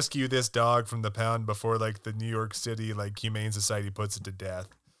 please rescue this dog from the pound before like the New York City like Humane Society puts it to death.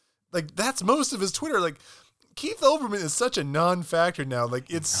 Like that's most of his Twitter. Like Keith Olbermann is such a non-factor now. Like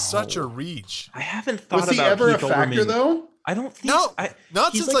it's such a reach. I haven't thought about Was he ever Keith a factor Olbermann. Though? I don't think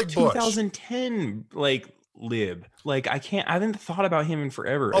not he's since like Bush. 2010 like lib. Like I haven't thought about him in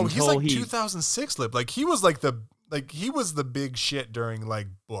forever. Oh, he's like 2006 lib. Like he was he was the big shit during like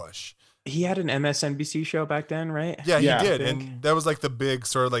Bush. He had an MSNBC show back then, right? Yeah, he did. And that was like the big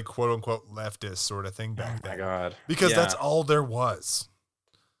sort of like quote unquote leftist sort of thing back then. Oh my God. Because that's all there was.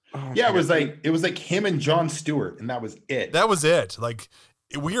 Oh, yeah, it was like him and Jon Stewart, and that was it. That was it. Like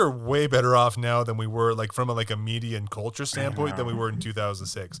we are way better off now than we were like from a media and culture standpoint than we were in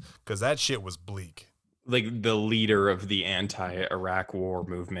 2006 because that shit was bleak. Like the leader of the anti-Iraq war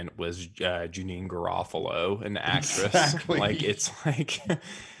movement was Janine Garofalo, an actress. Exactly. Like it's like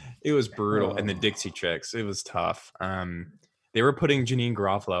it was brutal. And the Dixie Chicks, it was tough. They were putting Janine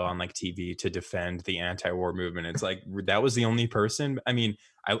Garofalo on like TV to defend the anti-war movement. It's like that was the only person. I mean,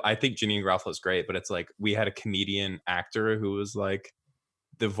 I think Janine Garofalo is great, but it's like we had a comedian actor who was like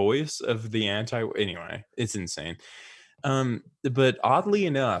the voice of the anti. Anyway, it's insane. But oddly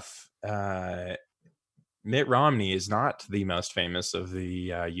enough, Mitt Romney is not the most famous of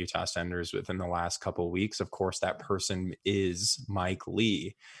the Utah Senators within the last couple of weeks. Of course, that person is Mike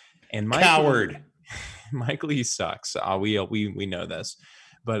Lee, and Mike Lee sucks. We know this,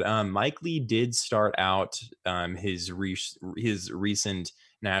 but Mike Lee did start out his recent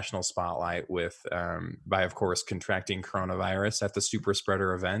national spotlight with by of course contracting coronavirus at the super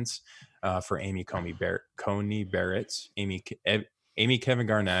spreader events for Amy Barrett, Amy Kevin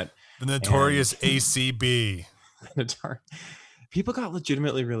Garnett, the notorious ACB. People got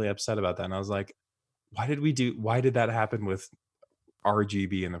legitimately really upset about that, and I was like, why did that happen with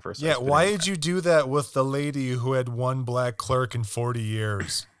RGB in the first place? Yeah, why did you do that with the lady who had one black clerk in 40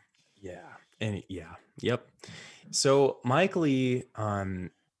 years? Yep. So Mike Lee,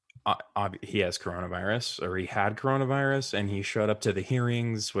 he has coronavirus, or he had coronavirus, and he showed up to the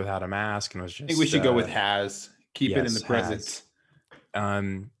hearings without a mask and was just. I think we should go with has. Keep it in the present.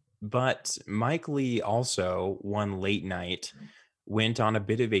 But Mike Lee also one late night went on a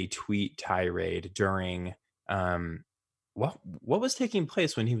bit of a tweet tirade during what was taking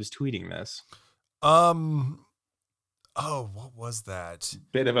place when he was tweeting this? What was that?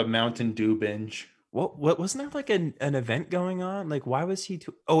 Bit of a Mountain Dew binge. What wasn't there like an event going on? Like, why was he?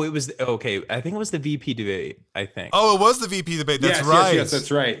 Oh, it was okay. I think it was the VP debate. I think. Oh, it was the VP debate. That's Yes, right. Yes, that's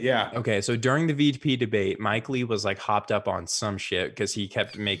right. Yeah. Okay, so during the VP debate, Mike Lee was like hopped up on some shit because he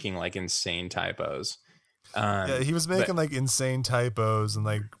kept making like insane typos. Yeah, he was making like insane typos and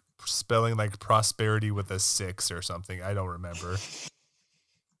like spelling like prosperity with a 6 or something. I don't remember.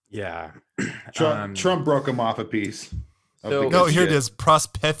 Yeah. Trump broke him off a piece. So- No, here it is.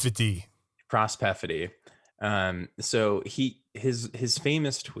 Prospefity. Prospefity. So his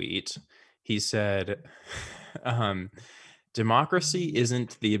famous tweet, he said, democracy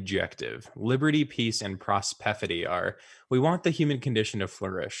isn't the objective. Liberty, peace, and prospefity are. We want the human condition to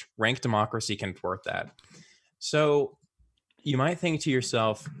flourish. Rank democracy can thwart that. So you might think to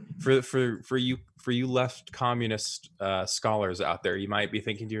yourself, for you left communist scholars out there, you might be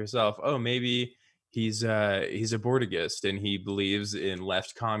thinking to yourself, oh, maybe he's a Bordigist and he believes in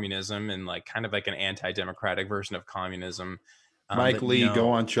left communism and like kind of like an anti-democratic version of communism. Mike Lee, go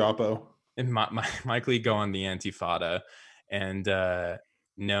on Chapo. And Mike Lee, go on the Antifada. And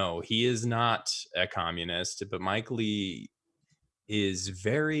no, he is not a communist, but Mike Lee is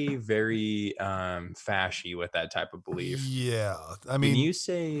very, very fashy with that type of belief. Yeah, I mean, when you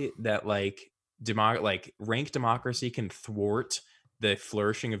say that like rank democracy can thwart the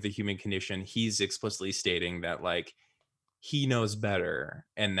flourishing of the human condition, he's explicitly stating that like he knows better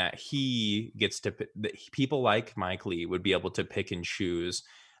and that he gets to that people like Mike Lee would be able to pick and choose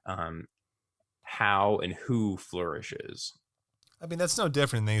how and who flourishes. I mean, that's no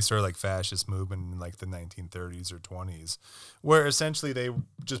different than any sort of like fascist movement in like the 1930s or 20s, where essentially they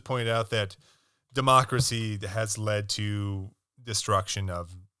just pointed out that democracy has led to destruction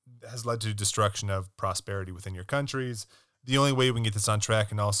of prosperity within your countries. The only way we can get this on track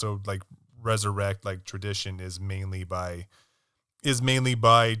and also like resurrect like tradition is mainly by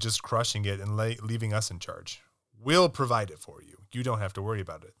just crushing it and leaving us in charge. We'll provide it for you. You don't have to worry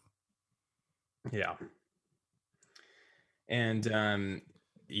about it. Yeah. And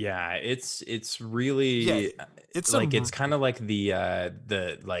it's really it's like it's kind of like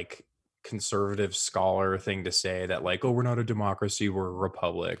the like conservative scholar thing to say that like, oh, we're not a democracy, we're a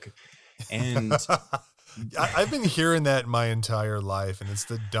republic. And I've been hearing that my entire life, and it's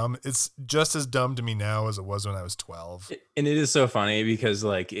just as dumb to me now as it was when I was 12. And it is so funny because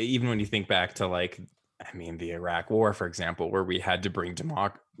like even when you think back to like, I mean, the Iraq War, for example, where we had to bring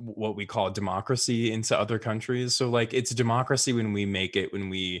what we call democracy into other countries. So like it's democracy when we make it, when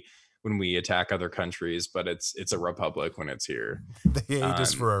we attack other countries, but it's a republic when it's here. They hate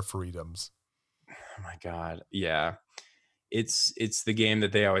us for our freedoms. Oh my God. Yeah. It's the game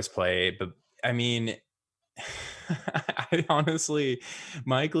that they always play. But I mean, I honestly,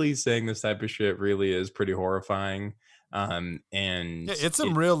 Mike Lee saying this type of shit really is pretty horrifying. And yeah, it's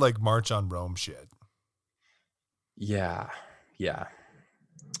some real like March on Rome shit. Yeah.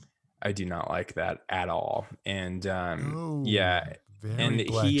 I do not like that at all. And yeah. And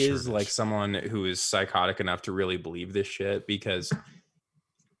he is like someone who is psychotic enough to really believe this shit because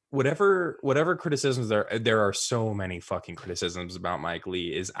whatever criticisms there are so many fucking criticisms about Mike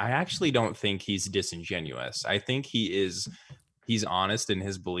Lee is I actually don't think he's disingenuous. I think he's honest in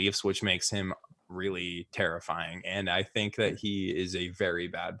his beliefs, which makes him really terrifying. And I think that he is a very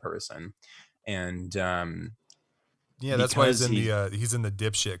bad person. And yeah, that's why he's in the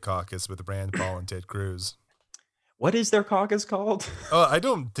dipshit caucus with Rand Paul and Ted Cruz. What is their caucus called? Oh, I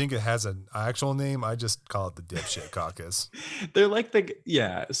don't think it has an actual name. I just call it the dipshit caucus. They're like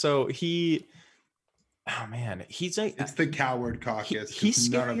so he's like, it's the coward caucus. He's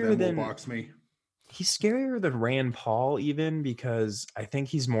none of scarier them will box me. He's scarier than Rand Paul even because I think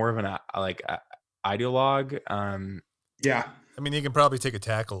he's more of an ideologue. Yeah. I mean, he can probably take a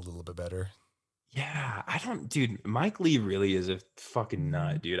tackle a little bit better. Yeah, dude, Mike Lee really is a fucking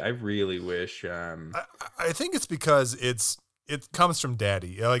nut, dude. I really wish. I think it's because it comes from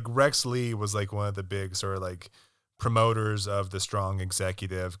daddy. Like Rex Lee was like one of the big sort of like promoters of the strong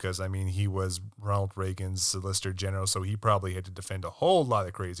executive. Cause I mean, he was Ronald Reagan's Solicitor General. So he probably had to defend a whole lot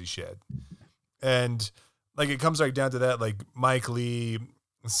of crazy shit. And like, it comes right down to that, like Mike Lee,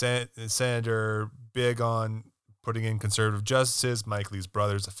 Senator, big on putting in conservative justices. Mike Lee's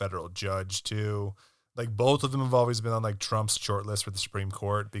brother's a federal judge too. Like both of them have always been on like Trump's shortlist for the Supreme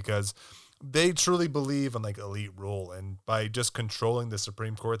Court because they truly believe in like elite rule. And by just controlling the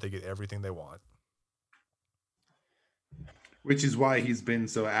Supreme Court, they get everything they want. Which is why he's been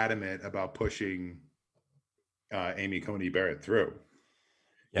so adamant about pushing Amy Coney Barrett through.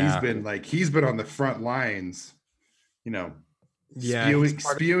 Yeah. He's been on the front lines, you know, Yeah,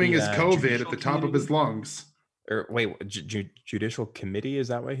 spewing his COVID judicial at the top of his lungs. Or wait, judicial committee, is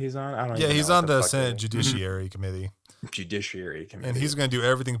that what he's on? I don't. Yeah, even he's know on what the fuck Senate it is. Judiciary Committee, Judiciary committee, and he's going to do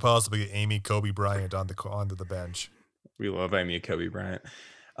everything possible to get Amy Kobe Bryant onto the bench. We love Amy Kobe Bryant.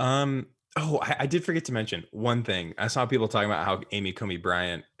 I did forget to mention one thing. I saw people talking about how Amy Kobe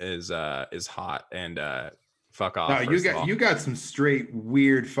Bryant is hot and fuck off. No, you got some straight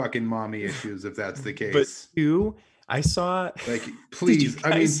weird fucking mommy issues if that's the case. But two, I saw like, please.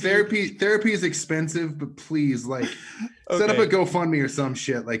 I mean, therapy is expensive, but please, like, set up a GoFundMe or some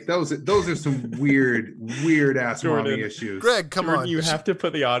shit. Like those are some weird ass Jordan, mommy issues. Greg, come Jordan, on. you have to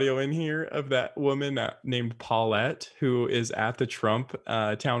put the audio in here of that woman named Paulette who is at the Trump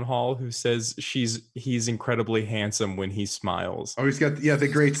town hall who says he's incredibly handsome when he smiles. Oh, he's got the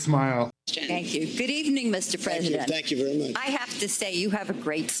great smile. Thank you. Good evening, Mr. President. Thank you very much. I have to say, you have a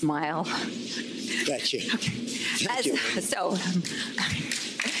great smile. Thank you. Thank you. So,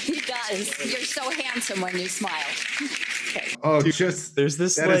 he does. You're so handsome when you smile. Okay. Oh, Dude, there's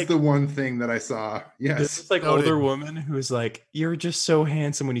this that is the one thing that I saw. Yes. There's this like older woman who's like, "You're just so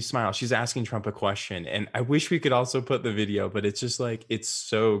handsome when you smile." She's asking Trump a question, and I wish we could also put the video, but it's just like it's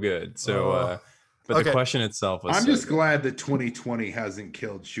so good. So, but the question itself was. I'm so just good. glad that 2020 hasn't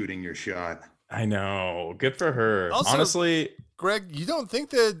killed shooting your shot. I know. Good for her. Also, honestly, Greg, you don't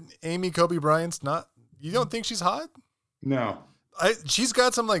think that Amy Kobe Bryant's not? You don't think she's hot? No. She's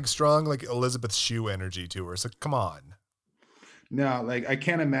got some like strong like Elizabeth Shue energy to her. So come on. No, like I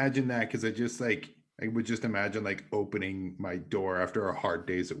can't imagine that because I would just imagine like opening my door after a hard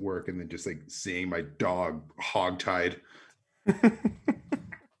days at work and then just like seeing my dog hogtied.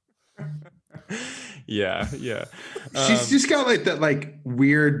 yeah. She's just got like that like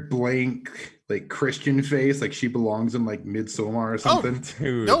weird blank like Christian face, like she belongs in like Midsommar or something.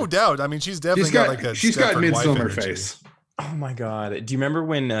 Dude. No doubt. I mean, she's definitely got like a she's got Stepford wife Midsommar energy. face. Oh my god! Do you remember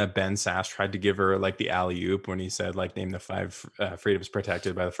when Ben Sass tried to give her like the alley oop when he said like name the 5 freedoms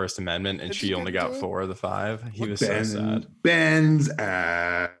protected by the First Amendment, and she only got 4 of the 5? He was so sad. Ben's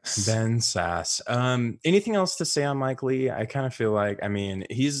ass. Ben Sass. Anything else to say on Mike Lee? I kind of feel like, I mean,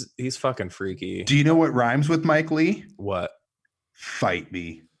 he's fucking freaky. Do you know what rhymes with Mike Lee? What? Fight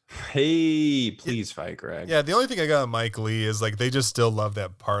me. Hey, please fight, Greg. Yeah, the only thing I got on Mike Lee is like they just still love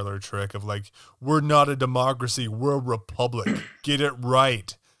that parlor trick of like, we're not a democracy, we're a republic. Get it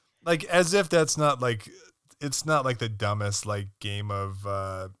right. Like as if that's not like it's not like the dumbest like game of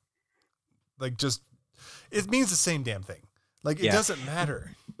like just it means the same damn thing. Like it doesn't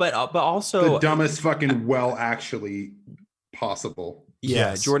matter. But also the dumbest fucking actually possible.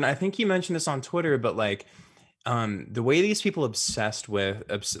 Yeah, Yes. Jordan, I think you mentioned this on Twitter, but like the way these people obsessed with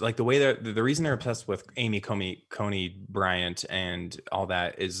like the way the reason they're obsessed with Amy Coney Bryant and all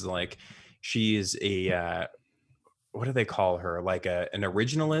that is like she is a what do they call her, like an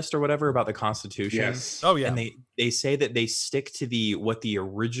originalist or whatever about the Constitution. Yes. Oh yeah. And they say that they stick to what the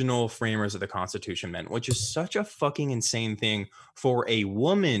original framers of the Constitution meant, which is such a fucking insane thing for a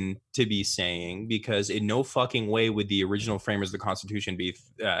woman to be saying, because in no fucking way would the original framers of the Constitution be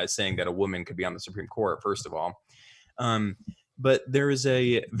saying that a woman could be on the Supreme Court, first of all. But there is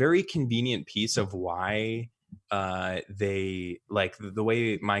a very convenient piece of why they like the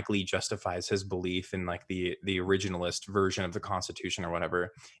way Mike Lee justifies his belief in like the originalist version of the Constitution or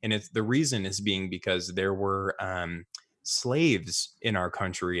whatever. And it's the reason is being because there were slaves in our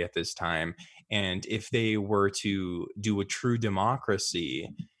country at this time. And if they were to do a true democracy,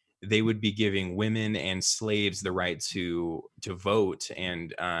 they would be giving women and slaves the right to vote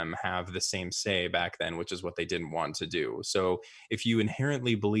and have the same say back then, which is what they didn't want to do. So if you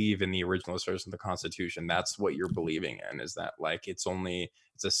inherently believe in the originalist version of the Constitution, that's what you're believing in, is that like it's a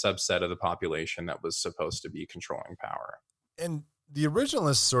subset of the population that was supposed to be controlling power. And the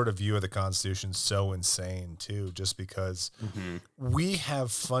originalist sort of view of the Constitution is so insane too, just because we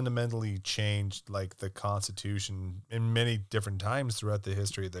have fundamentally changed like the Constitution in many different times throughout the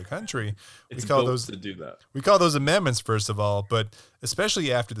history of the country. It's we call built those to do that. We call those amendments, first of all, but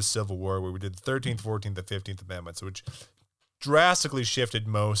especially after the Civil War, where we did the 13th, 14th, and 15th Amendments, which drastically shifted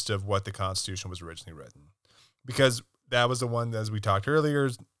most of what the Constitution was originally written. Because that was the one, as we talked earlier,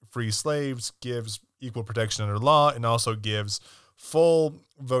 free slaves, gives equal protection under law, and also gives full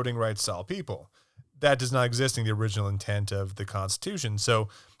voting rights to all people. That does not exist in the original intent of the Constitution. So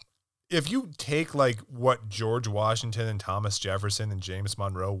if you take like what George Washington and Thomas Jefferson and James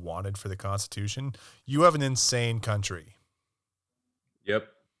Monroe wanted for the Constitution, you have an insane country. Yep.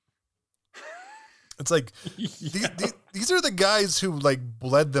 It's like these are the guys who like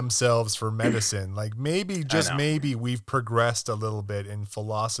bled themselves for medicine. Like maybe, just maybe, we've progressed a little bit in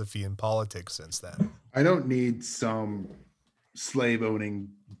philosophy and politics since then. I don't need some slave owning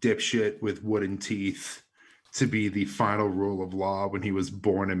dipshit with wooden teeth to be the final rule of law when he was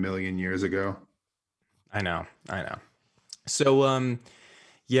born a million years ago. I know. So,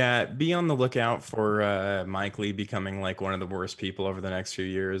 yeah, be on the lookout for Mike Lee becoming like one of the worst people over the next few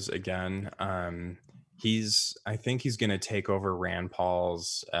years again. I think he's going to take over Rand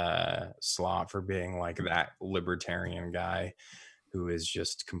Paul's slot for being like that libertarian guy who is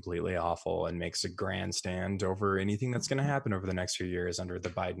just completely awful and makes a grandstand over anything that's going to happen over the next few years under the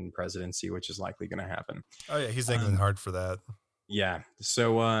Biden presidency, which is likely going to happen. Oh yeah, he's thinking hard for that. Yeah.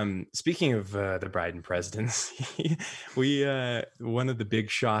 So, speaking of the Biden presidency, we one of the big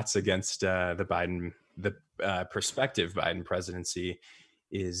shots against the prospective Biden presidency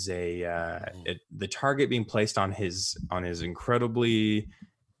is the target being placed on his incredibly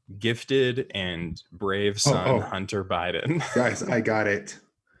gifted and brave son, Hunter Biden. Guys, I got it.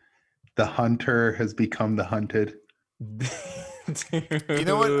 The hunter has become the hunted. You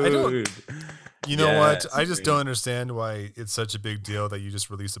know what? I don't. You know what? I just don't understand why it's such a big deal that you just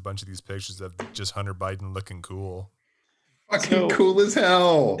release a bunch of these pictures of just Hunter Biden looking cool. Fucking cool as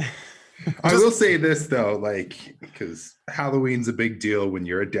hell. I will say this though, like, because Halloween's a big deal when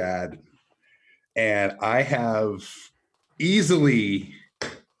you're a dad, and I have easily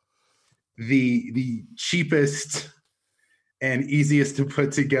the cheapest and easiest to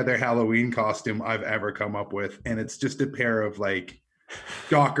put together Halloween costume I've ever come up with, and it's just a pair of like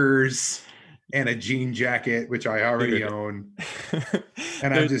Dockers and a jean jacket, which I already own,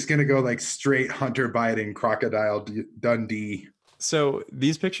 and I'm just gonna go like straight Hunter Biden, Crocodile Dundee. So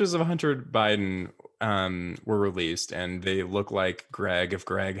these pictures of Hunter Biden were released, and they look like Greg if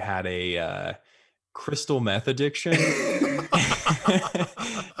Greg had a crystal meth addiction.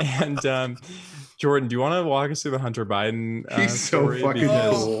 And Jordan, do you want to walk us through the Hunter Biden He's so fucking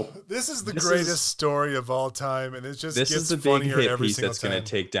cool. This is the greatest story of all time, and it just this gets is the funnier big hit every piece single that's time. going to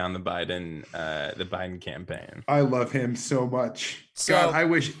take down the Biden campaign. I love him so much. So- God, I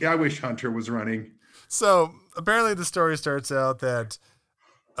wish Hunter was running. So apparently the story starts out that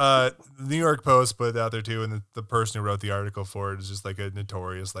the New York Post put it out there too, and the person who wrote the article for it is just like a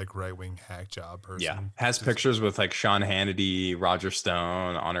notorious like right-wing hack job person. Yeah, has pictures with like Sean Hannity, Roger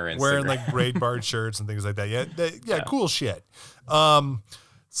Stone on her Instagram. Wearing like Breitbart shirts and things like that. Yeah, cool shit.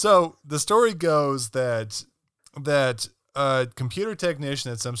 So the story goes that a computer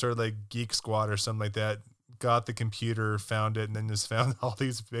technician at some sort of like Geek Squad or something like that got the computer, found it, and then just found all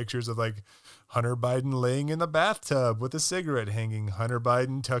these pictures of like Hunter Biden laying in the bathtub with a cigarette hanging, Hunter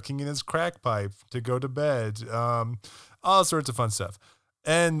Biden tucking in his crack pipe to go to bed, all sorts of fun stuff.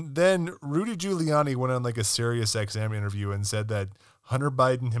 And then Rudy Giuliani went on like a Sirius XM interview and said that Hunter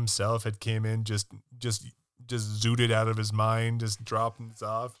Biden himself had came in just zooted out of his mind, just dropping this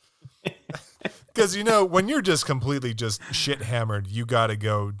off. Because you know, when you're just completely just shit hammered, you gotta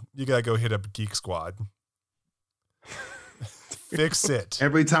go hit up Geek Squad. Fix it.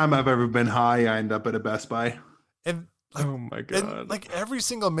 Every time I've ever been high, I end up at a Best Buy. And like, oh my god! And like every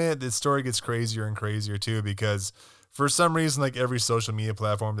single minute, this story gets crazier and crazier too, because for some reason, like every social media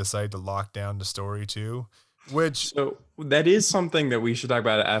platform decided to lock down the story too. Which so that is something that we should talk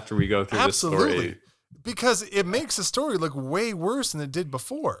about after we go through the story, because it makes the story look way worse than it did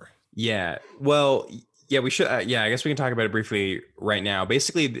before. Yeah. Well, yeah, we should. Yeah, I guess we can talk about it briefly right now.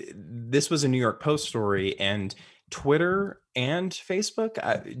 Basically, this was a New York Post story, and Twitter and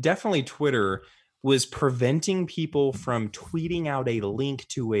Facebook, definitely Twitter, was preventing people from tweeting out a link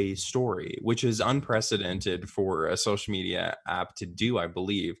to a story, which is unprecedented for a social media app to do, I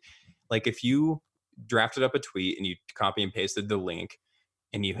believe. Like if you drafted up a tweet and you copy and pasted the link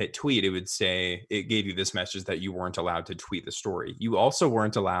and you hit tweet, it would say, it gave you this message that you weren't allowed to tweet the story. You also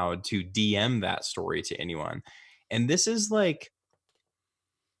weren't allowed to DM that story to anyone. And this is like,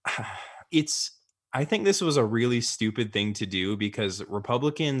 I think this was a really stupid thing to do, because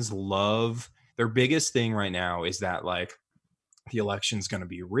Republicans love, their biggest thing right now is that like the election's going to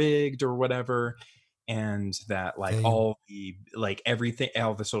be rigged or whatever. And that like all the, like everything,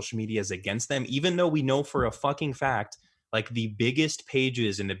 all the social media is against them, even though we know for a fucking fact, like the biggest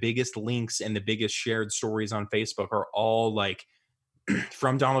pages and the biggest links and the biggest shared stories on Facebook are all like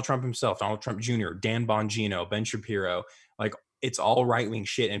from Donald Trump himself, Donald Trump Jr., Dan Bongino, Ben Shapiro, like it's all right-wing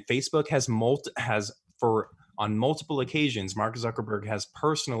shit. And Facebook has on multiple occasions, Mark Zuckerberg has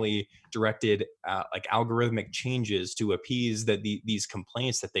personally directed like algorithmic changes to appease these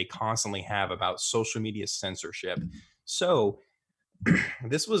complaints that they constantly have about social media censorship. So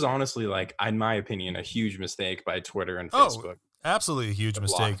this was honestly, like, in my opinion, a huge mistake by Twitter and Oh, Facebook. absolutely a huge to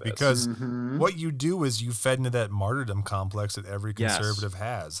block mistake this. because Mhm. what you do is you fed into that martyrdom complex that every Yes. conservative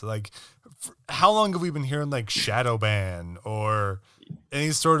has. Like, how long have we been hearing like shadow ban or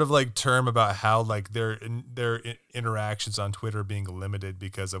any sort of like term about how like their interactions on Twitter being limited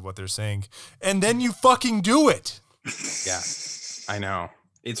because of what they're saying, and then you fucking do it. Yeah, I know,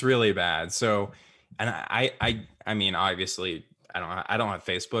 it's really bad. So, and I mean, obviously, I don't have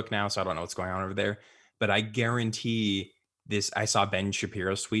Facebook now, so I don't know what's going on over there. But I guarantee this. I saw Ben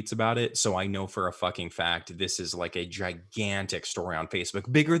Shapiro's tweets about it, so I know for a fucking fact this is like a gigantic story on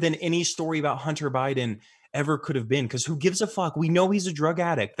Facebook, bigger than any story about Hunter Biden ever could have been. Because who gives a fuck? We know he's a drug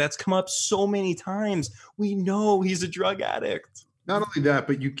addict. That's come up so many times. We know he's a drug addict. Not only that,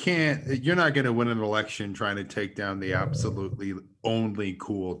 but you're not going to win an election trying to take down the absolutely only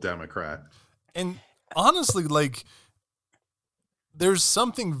cool Democrat. And honestly, like, there's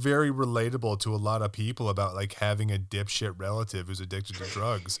something very relatable to a lot of people about like having a dipshit relative who's addicted to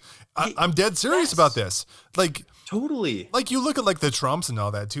drugs. I'm dead serious about this. Like, Totally. like you look at like the Trumps and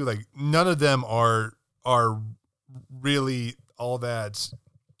all that too. Like, none of them are really all that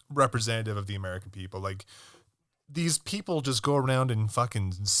representative of the American people. Like, these people just go around in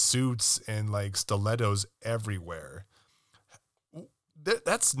fucking suits and like stilettos everywhere.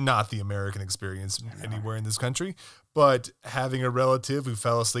 That's not the American experience anywhere in this country. But having a relative who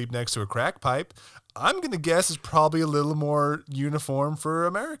fell asleep next to a crack pipe, I'm going to guess is probably a little more uniform for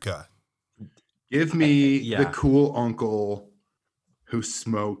America. Give me Yeah. the cool uncle who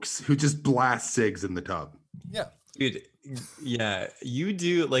smokes, who just blasts cigs in the tub. Yeah. Dude, yeah, you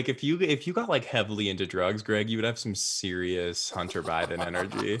do. Like, if you got like heavily into drugs, Greg, you would have some serious Hunter Biden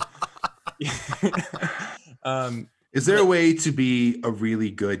energy. Is there a way to be a really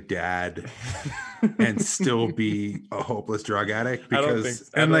good dad and still be a hopeless drug addict? I don't Because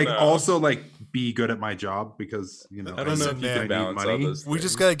think- I and don't like know. also like be good at my job because you know I don't know Listen, if you man, can balance all those. We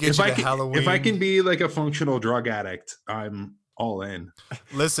just things. got to get if you I to can, Halloween. if I can be like a functional drug addict, I'm all in.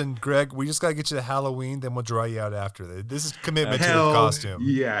 Listen, Greg, we just got to get you to Halloween, then we'll draw you out after that. This is commitment to the Hell costume.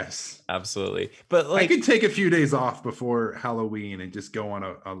 yes. Absolutely, but I like, could take a few days off before Halloween and just go on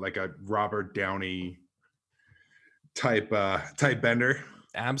a like a Robert Downey type bender.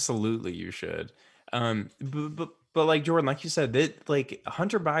 absolutely, you should. But like Jordan, like you said, that like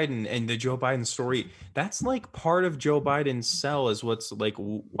Hunter Biden and the Joe Biden story, that's like part of Joe Biden's sell is what's like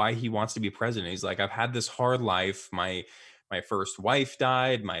why he wants to be president. He's like, I've had this hard life. My first wife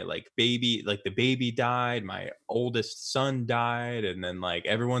died, my like baby, like the baby died, my oldest son died, and then like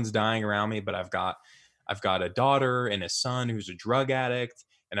everyone's dying around me, but I've got a daughter and a son who's a drug addict,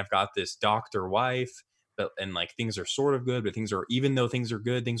 and I've got this doctor wife, but and like things are sort of good, but even though things are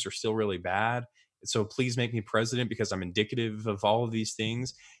good, things are still really bad. So please make me president because I'm indicative of all of these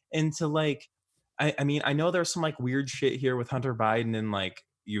things. And to like, I mean, I know there's some like weird shit here with Hunter Biden and like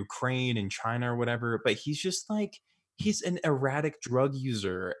Ukraine and China or whatever, but he's just like, he's an erratic drug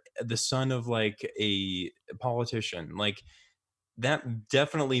user, the son of like a politician. Like, that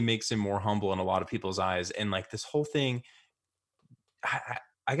definitely makes him more humble in a lot of people's eyes. And like this whole thing,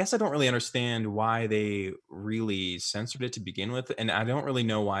 I guess I don't really understand why they really censored it to begin with, and I don't really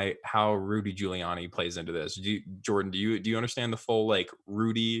know how Rudy Giuliani plays into this. Jordan, do you understand the full like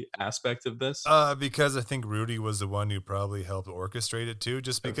Rudy aspect of this? Because I think Rudy was the one who probably helped orchestrate it too.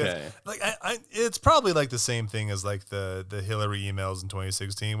 Just because, Okay. like, it's probably like the same thing as like the Hillary emails in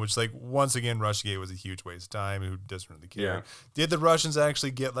 2016, which like once again, Russiagate was a huge waste of time. Who doesn't really care? Yeah. Did the Russians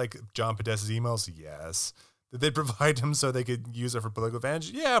actually get like John Podesta's emails? Yes. Did they provide them so they could use it for political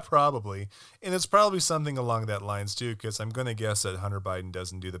advantage? Yeah, probably. And it's probably something along that lines too, because I'm going to guess that Hunter Biden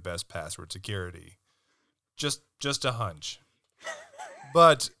doesn't do the best password security. Just a hunch.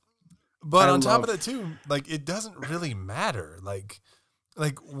 But on top of that too, like it doesn't really matter. Like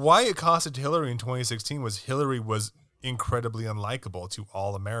why it costed Hillary in 2016 was Hillary was incredibly unlikable to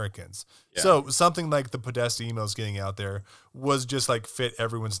all Americans. Yeah. So something like the Podesta emails getting out there was just like fit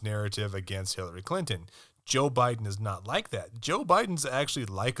everyone's narrative against Hillary Clinton. Joe Biden is not like that. Joe Biden's actually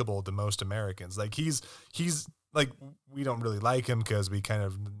likable to most Americans. Like he's like, we don't really like him because we kind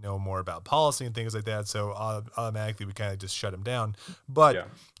of know more about policy and things like that. So automatically we kind of just shut him down. But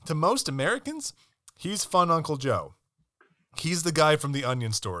to most Americans, he's fun Uncle Joe. He's the guy from the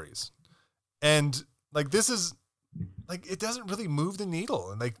Onion stories. And like, this is like, it doesn't really move the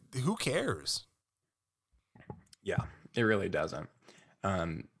needle. And like, who cares? Yeah, it really doesn't.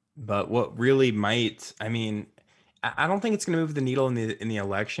 But what really might, I mean, I don't think it's going to move the needle in the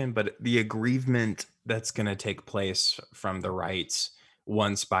election, but the aggrievement that's going to take place from the rights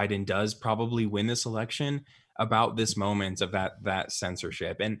once Biden does probably win this election, about this moment of that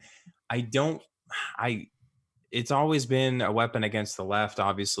censorship. And it's always been a weapon against the left,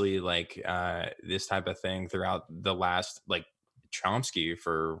 obviously, like this type of thing throughout the last, like Chomsky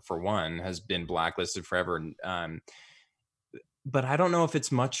for one has been blacklisted forever. But I don't know if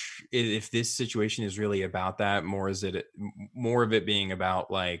it's much, if this situation is really about that. More of it being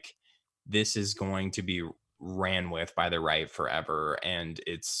about like, this is going to be ran with by the right forever. And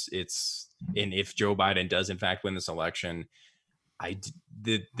and if Joe Biden does in fact win this election,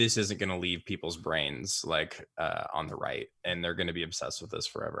 this isn't going to leave people's brains like on the right, and they're going to be obsessed with this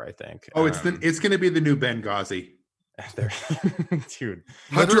forever, I think. Oh, it's going to be the new Benghazi. Dude,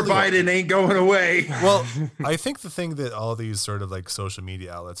 Hunter Biden ain't going away. Well, I think the thing that all these sort of like social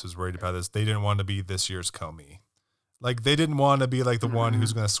media outlets was worried about is they didn't want to be this year's Comey. Like they didn't want to be like the one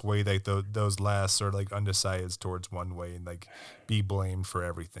who's going to sway like those last sort of like undecideds towards one way and like be blamed for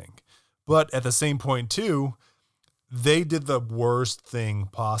everything. But at the same point too, they did the worst thing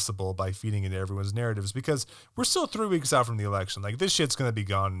possible by feeding into everyone's narratives, because we're still 3 weeks out from the election. Like this shit's going to be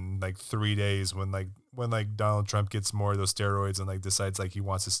gone in like 3 days when Donald Trump gets more of those steroids and like decides like he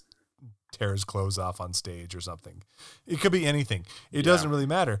wants to tear his clothes off on stage or something. It could be anything. It doesn't really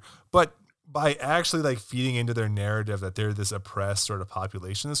matter. But by actually like feeding into their narrative that they're this oppressed sort of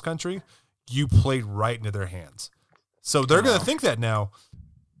population in this country, you played right into their hands. So they're going to think that now,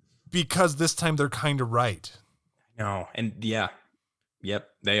 because this time they're kind of right. No, and yep,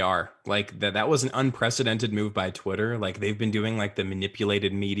 they are. Like that was an unprecedented move by Twitter. Like they've been doing like the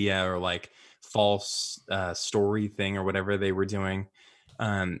manipulated media or like false story thing or whatever they were doing.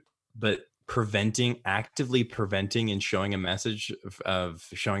 But actively preventing and showing a message of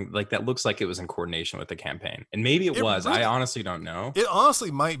showing like that looks like it was in coordination with the campaign. And maybe it was. Really, I honestly don't know. It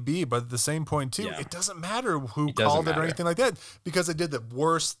honestly might be, but at the same point too, it doesn't matter who called it or anything like that, because they did the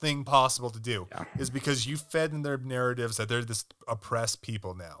worst thing possible to do is because you fed in their narratives that they're this oppressed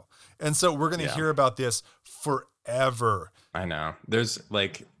people now. And so we're going to hear about this forever. I know. There's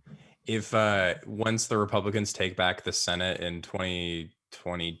like, if once the Republicans take back the Senate in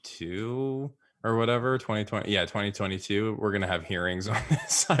 2022 or whatever, 2022, we're gonna have hearings on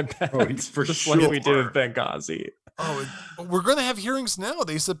this, I bet. Oh, for just sure. like we did with Benghazi. Oh, we're gonna have hearings now.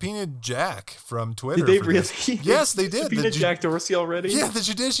 They subpoenaed Jack from Twitter. Did they really? Yes, they did. Subpoenaed Jack Dorsey already? Yeah, the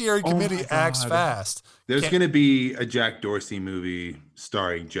Judiciary Committee acts fast. There's going to be a Jack Dorsey movie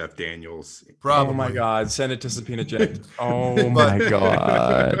starring Jeff Daniels. Probably. Oh my God! Send it to subpoena Jack. Oh my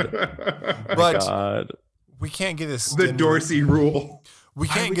God! But we can't get the Dorsey rule. We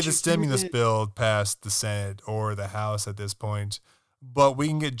can't get a stimulus bill past the Senate or the House at this point, but we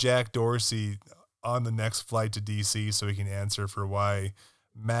can get Jack Dorsey on the next flight to DC so he can answer for why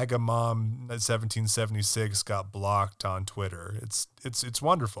MAGA Mom 1776 got blocked on Twitter. It's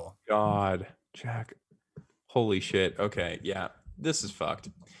wonderful. God, Jack. Holy shit. Okay, yeah. This is fucked.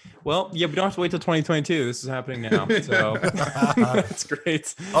 Well, yeah, we don't have to wait till 2022. This is happening now. So that's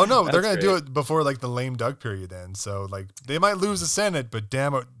great. Oh no, they're going to do it before like the lame duck period ends. So like they might lose the Senate, but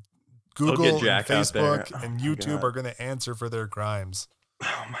damn it, Google and Facebook and YouTube are going to answer for their crimes.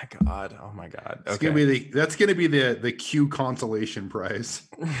 Oh my God. Oh my God. Okay. That's going to be the Q consolation prize.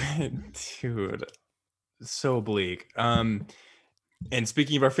 Dude, so bleak. And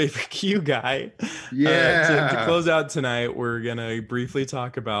speaking of our favorite Q guy, to close out tonight, we're going to briefly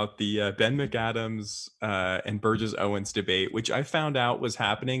talk about the Ben McAdams and Burgess Owens debate, which I found out was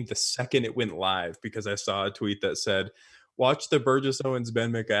happening the second it went live, because I saw a tweet that said, watch the Burgess Owens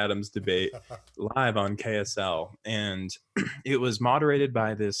Ben McAdams debate live on KSL. And it was moderated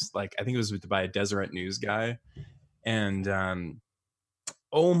by this, like, I think it was by a Deseret News guy. And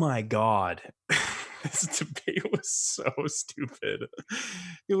oh my God. This debate was so stupid.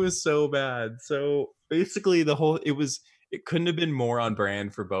 It was so bad. So basically it couldn't have been more on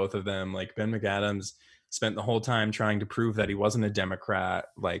brand for both of them. Like Ben McAdams spent the whole time trying to prove that he wasn't a Democrat.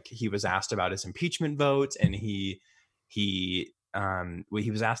 Like he was asked about his impeachment vote, and he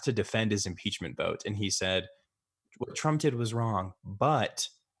was asked to defend his impeachment vote, and he said what Trump did was wrong, but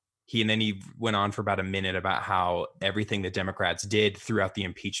and then he went on for about a minute about how everything the Democrats did throughout the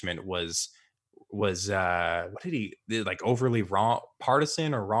impeachment was overly wrong,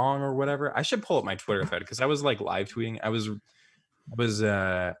 partisan or wrong or whatever. I should pull up my Twitter thread because I was like live tweeting. I was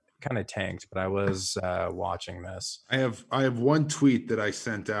kind of tanked, but I was watching this. I have one tweet that I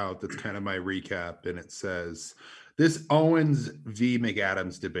sent out that's kind of my recap, and it says, this Owens v.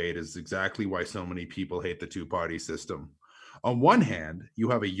 McAdams debate is exactly why so many people hate the two-party system. On one hand, you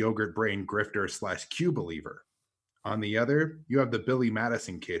have a yogurt brain grifter / Q believer. On the other, you have the Billy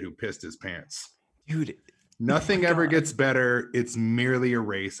Madison kid who pissed his pants. Dude, nothing ever gets better. It's merely a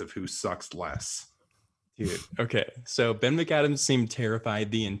race of who sucks less. Dude, okay. So Ben McAdams seemed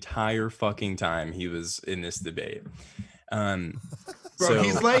terrified the entire fucking time he was in this debate. Bro, So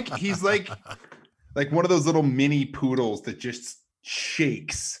he's like one of those little mini poodles that just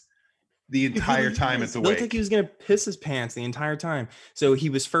shakes the entire time it's it looked like awake. he was gonna piss his pants the entire time. So he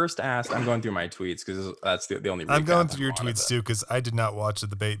was first asked. I'm going through my tweets because that's the only. I'm going through recap your I wanted tweets too because I did not watch the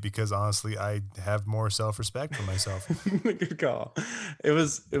debate because honestly, I have more self-respect for myself. Good call. It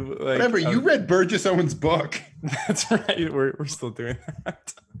was like, Whatever. You read Burgess Owens' book. That's right. We're still doing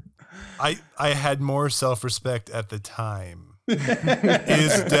that. I had more self-respect at the time.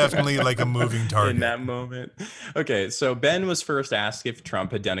 Is definitely like a moving target in that moment. Okay, so Ben was first asked if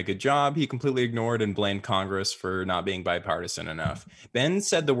Trump had done a good job. He completely ignored and blamed Congress for not being bipartisan enough. Ben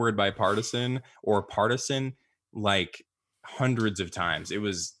said the word bipartisan or partisan like hundreds of times. It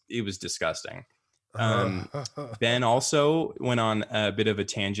was disgusting. Ben also went on a bit of a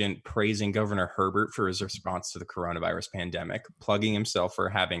tangent praising Governor Herbert for his response to the coronavirus pandemic, plugging himself for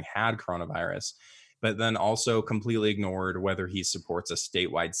having had coronavirus, but then also completely ignored whether he supports a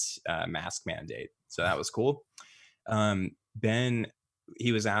statewide mask mandate. So that was cool. Ben,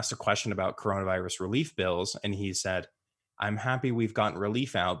 he was asked a question about coronavirus relief bills, and he said, I'm happy we've gotten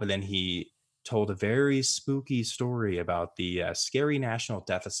relief out, but then he told a very spooky story about the scary national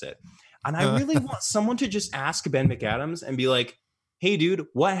deficit. And I really want someone to just ask Ben McAdams and be like, hey, dude,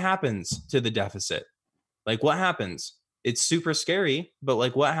 what happens to the deficit? Like, what happens? It's super scary, but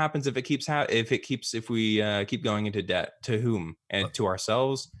like, what happens if it keeps if we keep going into debt? To whom? And to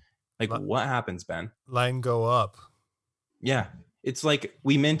ourselves? Like, what happens, Ben? Line go up. Yeah, it's like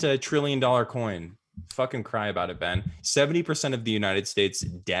we mint $1 trillion coin. Fucking cry about it, Ben. 70% of the United States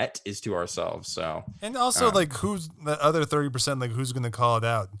debt is to ourselves. So, and also like, who's the other 30%? Like, who's going to call it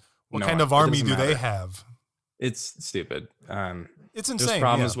out? What kind of it army doesn't do they matter. have? It's stupid. It's insane. There's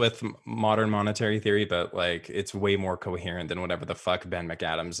problems with modern monetary theory, but like it's way more coherent than whatever the fuck Ben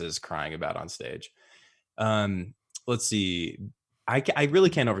McAdams is crying about on stage. Let's see. I really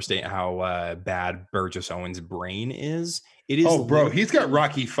can't overstate how bad Burgess Owens' brain is. It is. Oh, bro, he's got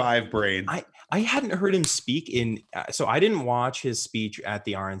Rocky V brain. I hadn't heard him speak in, so I didn't watch his speech at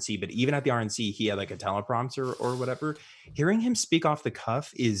the RNC, but even at the RNC, he had like a teleprompter or whatever. Hearing him speak off the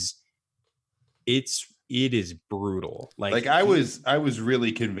cuff it is brutal. Like I was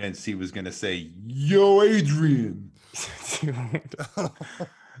really convinced he was going to say, yo, Adrian.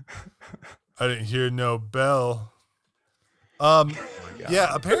 I didn't hear no bell.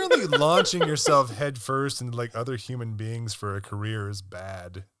 Yeah, apparently launching yourself headfirst into like other human beings for a career is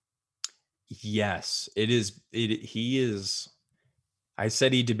bad. Yes, it is. He is. I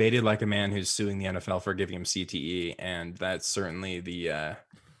said he debated like a man who's suing the NFL for giving him CTE, and that's certainly the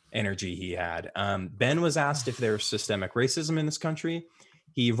energy he had. Ben was asked if there's systemic racism in this country.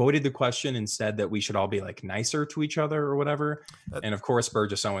 He avoided the question and said that we should all be like nicer to each other or whatever. And of course,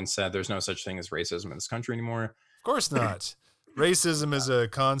 Burgess Owens said there's no such thing as racism in this country anymore. Of course not. Racism is a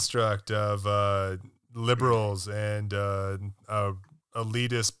construct of liberals and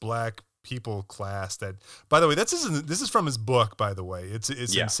elitist black people class. That, by the way, this is from his book. By the way, it's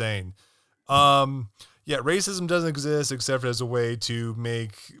insane. Yeah, racism doesn't exist except as a way to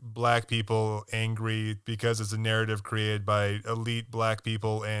make black people angry because it's a narrative created by elite black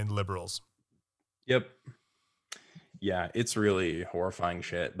people and liberals. Yep. Yeah, it's really horrifying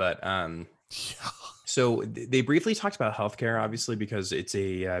shit. But so they briefly talked about healthcare, obviously, because it's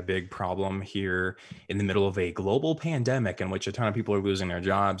a big problem here in the middle of a global pandemic in which a ton of people are losing their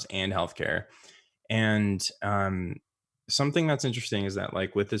jobs and healthcare. And something that's interesting is that,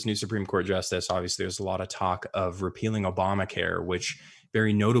 like, with this new Supreme Court justice, obviously there's a lot of talk of repealing Obamacare, which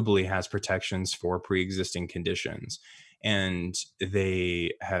very notably has protections for pre-existing conditions. And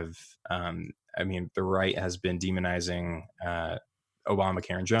they have, the right has been demonizing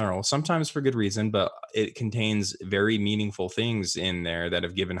Obamacare in general, sometimes for good reason, but it contains very meaningful things in there that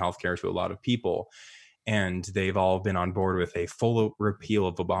have given healthcare to a lot of people. And they've all been on board with a full repeal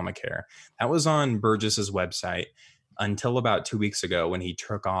of Obamacare. That was on Burgess's website until about 2 weeks ago, when he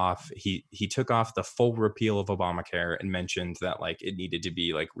took off the full repeal of Obamacare and mentioned that like it needed to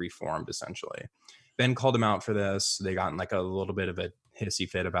be like reformed essentially. Ben called him out for this. They got in like a little bit of a hissy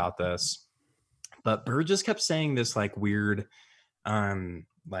fit about this, but Burgess kept saying this like weird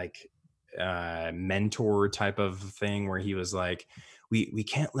mentor type of thing where he was like, we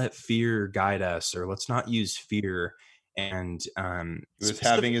can't let fear guide us, or let's not use fear. And he was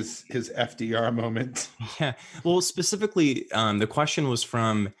having his FDR moment. Yeah. Well, specifically, the question was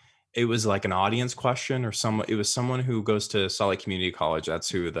it was like an audience question, or it was someone who goes to Salt Lake Community College. That's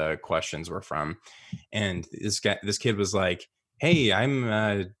who the questions were from. And this kid was like, hey,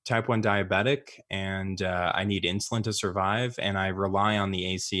 I'm type 1 diabetic and I need insulin to survive, and I rely on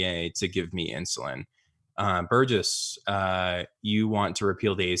the ACA to give me insulin. Burgess, you want to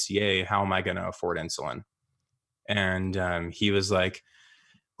repeal the ACA. How am I going to afford insulin? And he was like,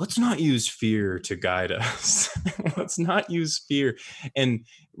 let's not use fear to guide us. Let's not use fear. And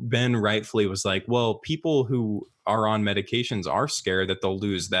Ben rightfully was like, well, people who are on medications are scared that they'll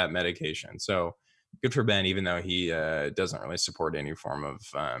lose that medication. So good for Ben, even though he doesn't really support any form of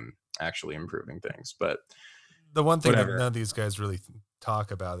actually improving things. But The one thing whatever. that none of these guys really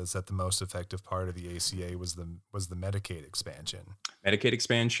talk about is that the most effective part of the ACA was the Medicaid expansion. Medicaid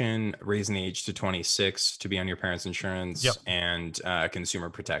expansion, raising the age to 26 to be on your parents' insurance, Yep. and consumer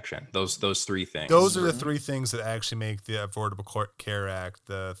protection. Those three things. Those are the three things that actually make the Affordable Care Act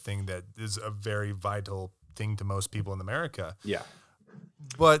the thing that is a very vital thing to most people in America. Yeah.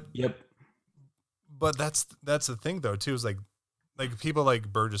 But Yep. but that's the thing though too, is like people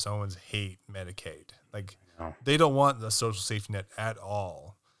like Burgess Owens hate Medicaid. Like No. they don't want the social safety net at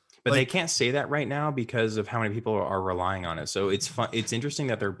all. But they Like- can't say that right now because of how many people are relying on it. So it's fun. It's interesting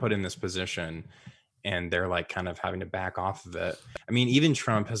that they're put in this position and they're like kind of having to back off of it. I mean, even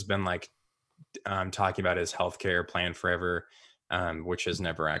Trump has been like talking about his healthcare plan forever, which has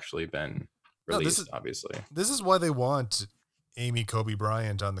never actually been No, this released, is- obviously. This is why they want Amy Coney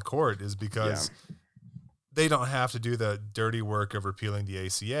Bryant on the court, is because they don't have to do the dirty work of repealing the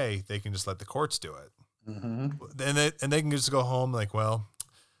ACA. They can just let the courts do it. And they can just go home like, well,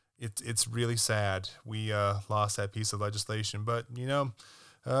 it's really sad we lost that piece of legislation, but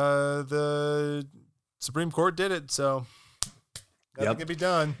the Supreme Court did it, so nothing can be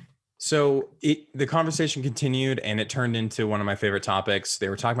done. So the conversation continued and it turned into one of my favorite topics. They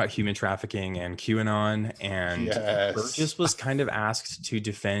were talking about human trafficking and QAnon, and Yes. Burgess was kind of asked to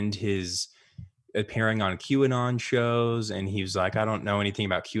defend his appearing on QAnon shows. And he was like, I don't know anything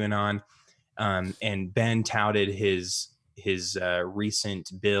about QAnon. And Ben touted his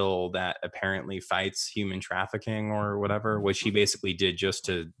recent bill that apparently fights human trafficking or whatever, which he basically did just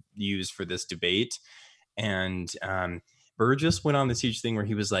to use for this debate. And Burgess went on this huge thing where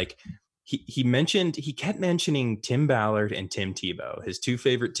he was like, he kept mentioning Tim Ballard and Tim Tebow, his two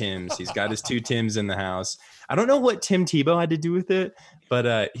favorite Tims. He's got his two Tims in the house. I don't know what Tim Tebow had to do with it,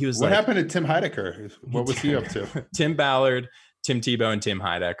 but he was What like, happened to Tim Heidecker? What was he up to? Tim Ballard, Tim Tebow, and Tim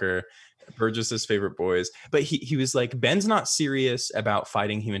Heidecker, Burgess's favorite boys. But he was like, Ben's not serious about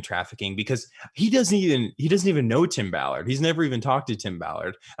fighting human trafficking because he doesn't even know Tim Ballard. He's never even talked to Tim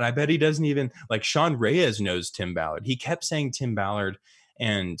Ballard. And I bet he doesn't even, like, Sean Reyes knows Tim Ballard. He kept saying Tim Ballard.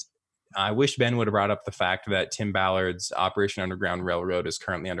 And I wish Ben would have brought up the fact that Tim Ballard's Operation Underground Railroad is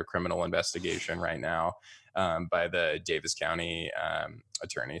currently under criminal investigation right now by the Davis County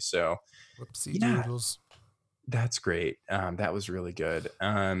attorney. So Whoopsie Yeah. doodles. that's great. That was really good.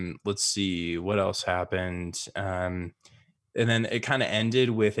 Let's see what else happened. And then it kind of ended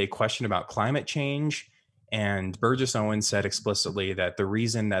with a question about climate change. And Burgess Owens said explicitly that the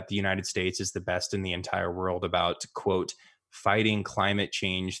reason that the United States is the best in the entire world about, quote, fighting climate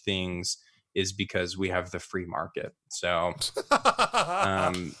change things is because we have the free market. So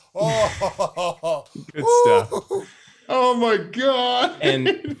Oh, good stuff. Oh my god!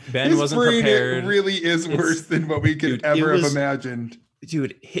 And Ben His wasn't brain prepared. really is It's- worse than what we could dude, it ever have was- imagined.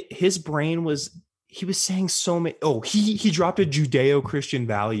 Dude, his brain was, he was saying so many. Oh, he dropped a Judeo-Christian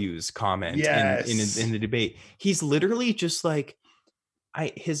values comment Yes. in the debate. He's literally just like,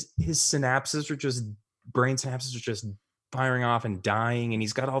 his synapses are just, brain synapses are just firing off and dying, and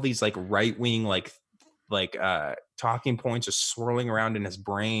he's got all these like right-wing like talking points just swirling around in his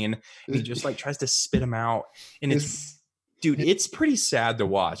brain, and he just like tries to spit them out, and it's it's pretty sad to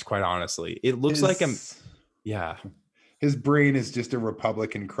watch, quite honestly. It looks like yeah. His brain is just a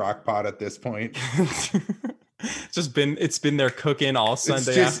Republican crockpot at this point. It's been there cooking all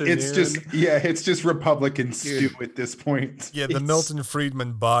Sunday afternoon. It's just Republican stew at this point. yeah, the It's- Milton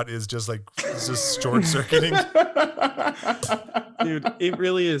Friedman bot is just like it's just short circuiting. Dude, it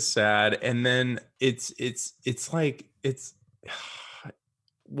really is sad. And then it's like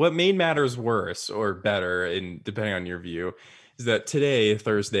what made matters worse or better, and depending on your view, is that today,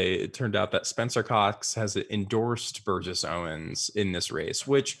 Thursday, it turned out that Spencer Cox has endorsed Burgess Owens in this race,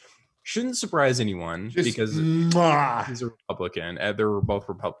 which shouldn't surprise anyone because mwah. he's a Republican. They were both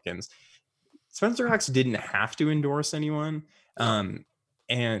Republicans. Spencer Cox didn't have to endorse anyone.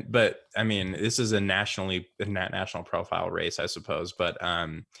 But I mean, this is a national profile race, I suppose. But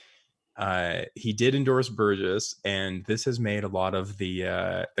he did endorse Burgess, and this has made a lot of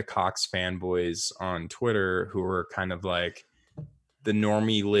the Cox fanboys on Twitter who were kind of like, the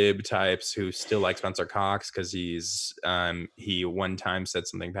normie lib types who still like Spencer Cox because he one time said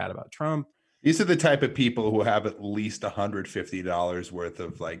something bad about Trump. These are the type of people who have at least $150 worth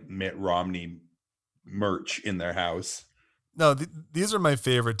of like Mitt Romney merch in their house. No, these are my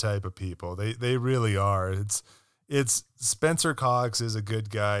favorite type of people. They really are. It's Spencer Cox is a good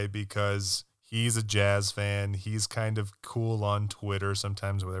guy because he's a jazz fan. He's kind of cool on Twitter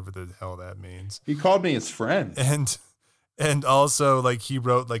sometimes, whatever the hell that means. He called me his friend. And also like he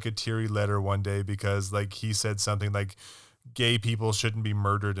wrote like a teary letter one day because like he said something like gay people shouldn't be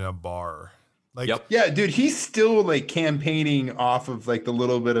murdered in a bar. Like, Yep. Yeah, dude, he's still like campaigning off of like the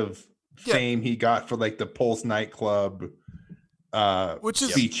little bit of fame he got for like the Pulse nightclub which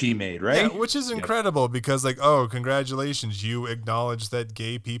is speech he made, right? Yeah, which is incredible because like, oh, congratulations, you acknowledge that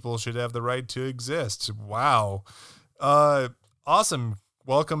gay people should have the right to exist. Wow. Awesome.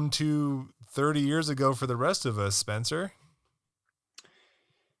 Welcome to 30 years ago for the rest of us, Spencer.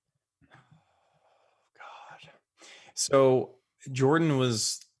 God. So Jordan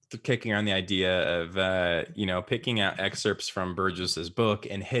was kicking around the idea of, picking out excerpts from Burgess's book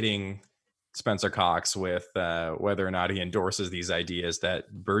and hitting Spencer Cox with whether or not he endorses these ideas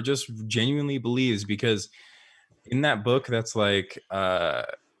that Burgess genuinely believes, because in that book, that's like the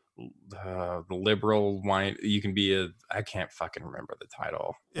liberal wine. You can be I can't fucking remember the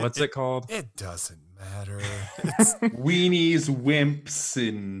title. What's it called? It doesn't matter. Weenies, wimps,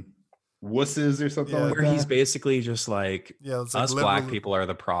 and wusses or something like Where that. he's basically just like, it's like us black people are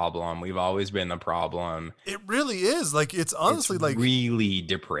the problem. We've always been the problem. It really is. Like, it's honestly It's like really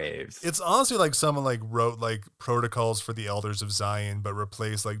depraved. it's honestly like someone like wrote like protocols for the elders of Zion, but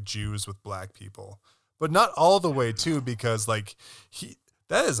replaced like Jews with black people, but not all the way too, because like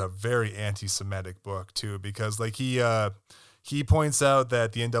that is a very anti-Semitic book too, because like he points out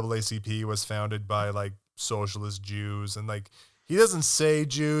that the NAACP was founded by like socialist Jews, and like he doesn't say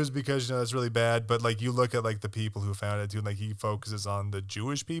Jews because that's really bad, but like you look at like the people who founded it too, and like he focuses on the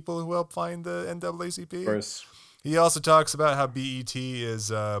Jewish people who helped find the NAACP. Of course. He also talks about how BET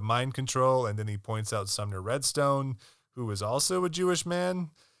is mind control, and then he points out Sumner Redstone, who is also a Jewish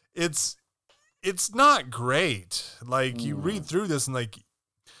man. It's not great. Like you read through this and like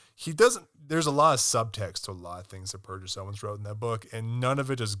he doesn't. There's a lot of subtext to a lot of things that Burgess Owens wrote in that book, and none of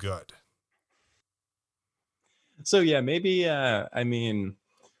it is good. So yeah, maybe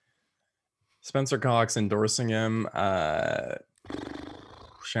Spencer Cox endorsing him,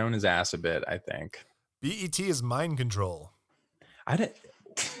 showing his ass a bit, I think. BET is mind control. I didn't.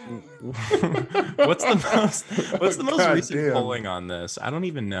 What's the most God recent damn. polling on this? I don't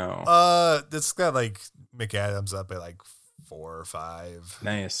even know. It's got like McAdams up at like 4 or 5.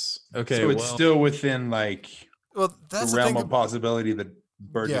 Nice. Okay. So it's still within like Well, that's the the realm thing. of possibility that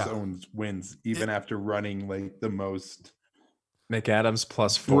Burgess Yeah. Owens wins, even after running like the most. McAdams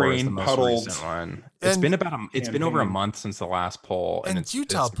plus 4 is the most Brain-puddled recent one. It's And- been over a campaign. month since the last poll, And it's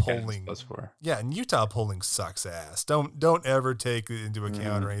Utah McAdams polling- plus 4. Yeah, and Utah polling sucks ass. Don't ever take it into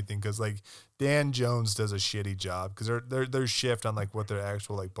account or anything, because like Dan Jones does a shitty job, because their shift on like what their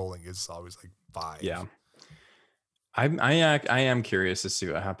actual like polling is always like 5. Yeah. I am curious to see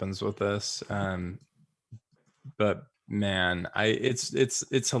what happens with this. But man,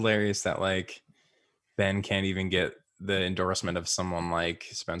 it's hilarious that like Ben can't even get the endorsement of someone like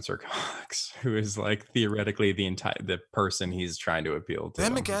Spencer Cox, who is like theoretically the person he's trying to appeal to.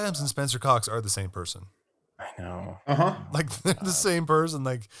 Ben McAdams and Spencer Cox are the same person. I know. Like they're the same person.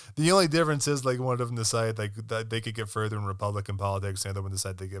 Like the only difference is like one of them decide like that they could get further in Republican politics, and the other one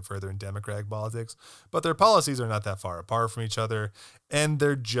decide they get further in Democratic politics. But their policies are not that far apart from each other, and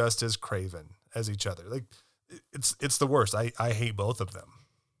they're just as craven as each other. Like it's the worst. I hate both of them.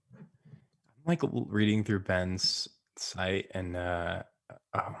 I'm like reading through Ben's site, and oh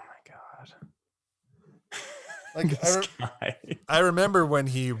my god. Like This guy. I remember when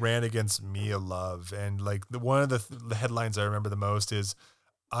he ran against Mia Love, and like one of the headlines I remember the most is,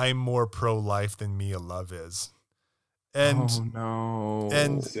 "I'm more pro-life than Mia Love is," and Oh no.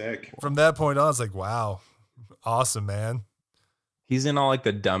 and Sick. from that point on, it's like, wow, awesome, man. He's in all like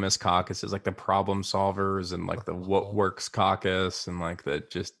the dumbest caucuses, like the problem solvers and like the what works caucus, and like the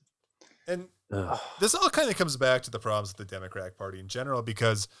just And ugh. this all kind of comes back to the problems with the Democratic Party in general,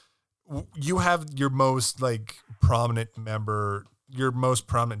 because you have your most like prominent member, your most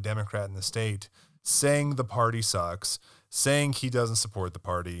prominent Democrat in the state saying the party sucks, saying he doesn't support the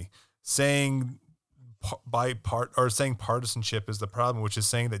party, saying saying partisanship is the problem, which is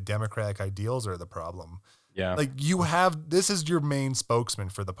saying that Democratic ideals are the problem. Yeah. Like this is your main spokesman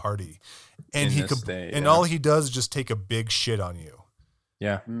for the party, and In he this state, and yeah. all he does is just take a big shit on you.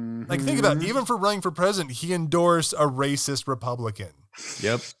 Yeah. Like, think about it. Even for running for president, he endorsed a racist Republican.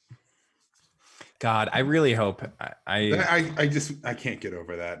 Yep. God, I really hope I can't get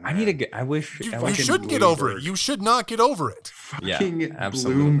over that. I need to get. I wish. You should get over it. You should not get over it. Fucking Yeah,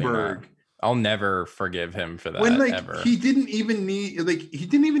 absolutely Bloomberg. not. I'll never forgive him for that. When like ever. he didn't even need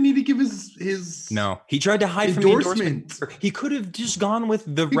to give his No, he tried to hide from the endorsement. endorsement. He could have just gone with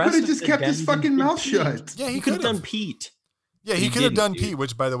the He rest. could have just of the kept his Dems fucking and mouth Pete. shut. Yeah, He he could have could done have. Pete. Yeah, he He could have done didn't, Pete,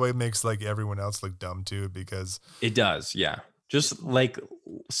 which, by the way, makes like everyone else look dumb too, because It does, yeah. Just like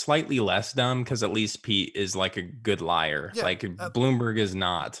slightly less dumb because at least Pete is like a good liar. Yeah, like Bloomberg is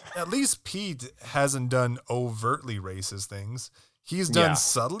not. at least Pete hasn't done overtly racist things. He's done Yeah.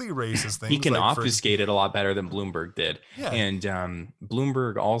 subtly racist things. He can like for- obfuscate it a lot better than Bloomberg did. Yeah. And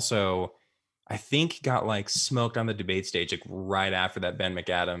Bloomberg also, I think, got like smoked on the debate stage like right after that Ben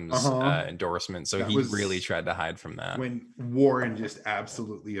McAdams endorsement. So That he was really tried to hide from that. when Warren just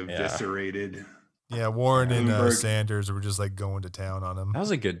absolutely eviscerated. Yeah, Warren and Bloomberg. Sanders were just like going to town on him. That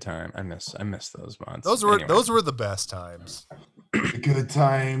was a good time. I miss those months. Those were Anyway. the best times. The good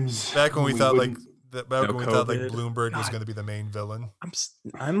times. Back when we thought like wouldn't- back No when we thought like COVID. Bloomberg was God. going to be the main villain.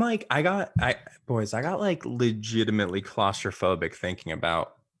 I'm like I got like legitimately claustrophobic thinking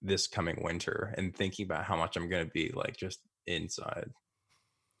about this coming winter and thinking about how much I'm gonna be like just inside.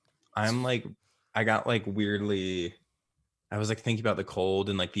 I'm like I got like weirdly I was like thinking about the cold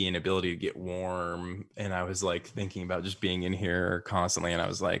and like the inability to get warm, and I was like thinking about just being in here constantly, and I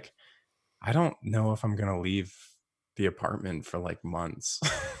was like, I don't know if I'm gonna leave the apartment for like months.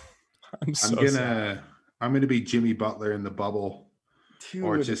 I'm gonna be Jimmy Butler in the bubble. Dude.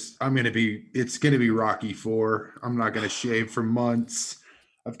 Or just it's gonna be Rocky 4. I'm not gonna shave for months.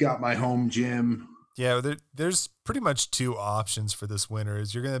 I've got my home gym. Yeah, there's pretty much two options for this winter.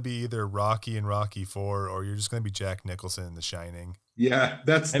 Is you're going to be either Rocky in Rocky 4, or you're just going to be Jack Nicholson in The Shining. Yeah,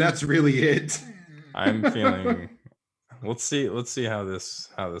 that's really it. I'm feeling. Let's see how this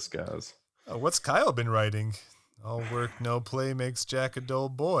goes. What's Kyle been writing? All work, no play makes Jack a dull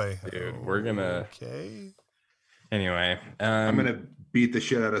boy. Dude, we're gonna. Okay. Anyway, I'm gonna beat the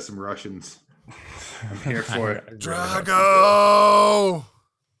shit out of some Russians. I'm here for it. Drago.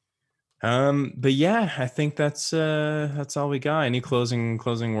 But yeah, I think that's all we got. Any closing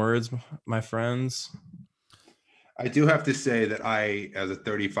words, my friends? I do have to say that I, as a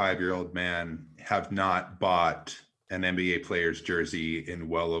 35-year-old man, have not bought an NBA player's jersey in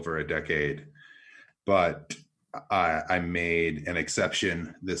well over a decade, but I made an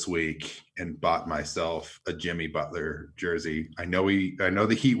exception this week and bought myself a Jimmy Butler jersey. I know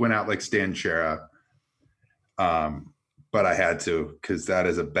the Heat went out like Stan Shera, but I had to, because that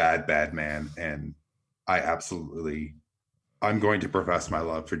is a bad man, and I'm going to profess my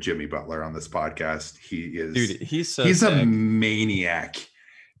love for Jimmy Butler on this podcast. He's a maniac.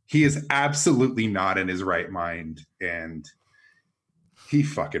 He is absolutely not in his right mind, and he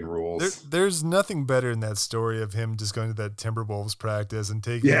fucking rules. There's nothing better in that story of him just going to that Timberwolves practice and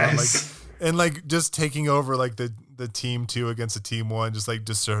taking on just taking over like the team 2 against the team 1, just like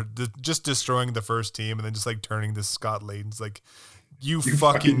just destroying the first team, and then just like turning to Scott Layton's like, you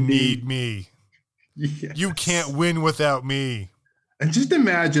fucking need me. Yes. You can't win without me. And just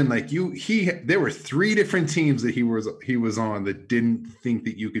imagine, like there were 3 different teams that he was on that didn't think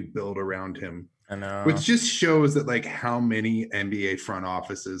that you could build around him. I know. Which just shows that like how many NBA front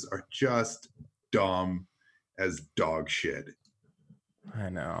offices are just dumb as dog shit. I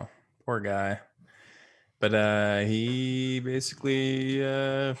know. Poor guy. But he basically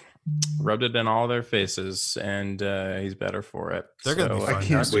rubbed it in all their faces, and he's better for it. They're gonna be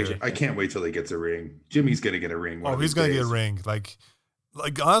fine. I can't wait till he gets a ring. Jimmy's gonna get a ring. Oh, he's gonna get a ring. Like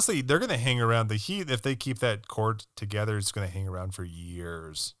honestly, they're gonna hang around. The Heat, if they keep that core together, it's gonna hang around for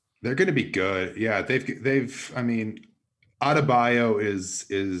years. They're gonna be good. Yeah, they've. I mean, Adebayo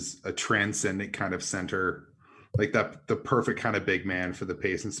is a transcendent kind of center, like the perfect kind of big man for the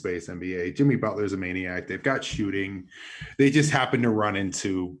pace and space NBA. Jimmy Butler's a maniac. They've got shooting. They just happen to run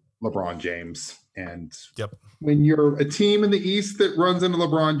into LeBron James. And when you're a team in the East that runs into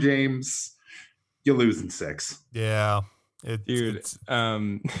LeBron James, you lose in 6. Yeah.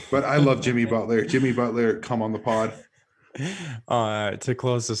 But I love Jimmy Butler. Jimmy Butler, come on the pod. To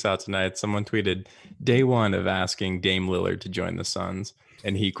close this out tonight, someone tweeted day 1 of asking Dame Lillard to join the Suns,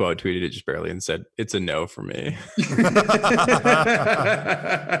 and he quote tweeted it just barely and said, "It's a no for me."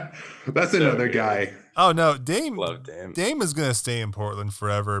 That's another guy. Oh no, Dame. Love Dame. Dame is gonna stay in Portland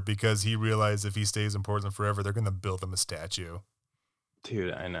forever because he realized if he stays in Portland forever, they're gonna build him a statue.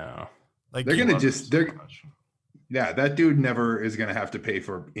 Dude, I know. Like they're gonna just Yeah, that dude never is gonna have to pay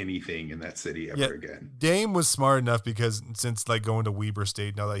for anything in that city ever Yeah. again. Dame was smart enough because since like going to Weber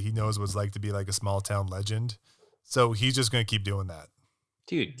State, now that he knows what it's like to be like a small town legend, so he's just gonna keep doing that.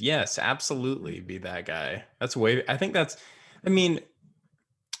 Dude, yes, absolutely be that guy. That's way I think that's I mean,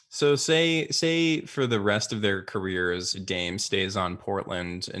 so say for the rest of their careers, Dame stays on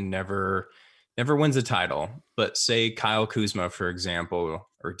Portland and never wins a title. But say Kyle Kuzma, for example,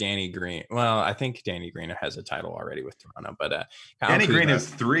 or Danny Green. Well, I think Danny Green has a title already with Toronto, but Kyle Danny Green Kuzma- has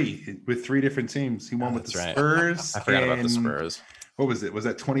 3 with 3 different teams. He won with that's the right. Spurs. I forgot about the and- Spurs. What was it? Was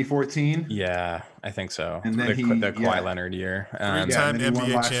that 2014? Yeah, I think so. And then the he- Kawhi yeah. Leonard year. Three-time and then he won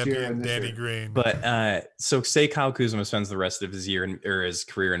NBA last year champion and this Danny year. Green. But so say Kyle Kuzma spends the rest of his year or his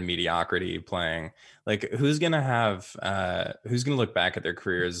career in mediocrity playing. Like who's gonna look back at their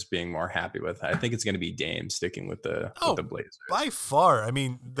careers as being more happy with? I think it's gonna be Dame sticking with the Blazers. By far. I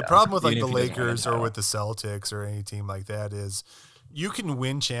mean, the Yeah, problem with like even the if he doesn't win a Lakers or title. with the Celtics or any team like that is you can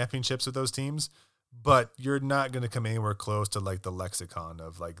win championships with those teams, but you're not going to come anywhere close to like the lexicon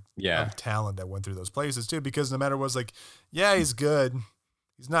of like of talent that went through those places too. Because no matter what's like, yeah, he's good.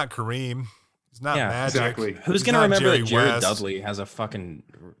 He's not Kareem. He's not Magic. exactly. Who's He's gonna not remember Jerry that Jared West. Dudley has a fucking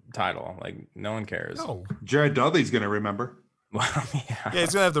title? Like no one cares. No. Jared Dudley's gonna remember. Well, yeah. Yeah,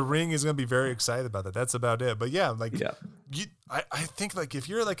 he's gonna have the ring. He's gonna be very excited about that. That's about it. But yeah, like Yeah. I think like if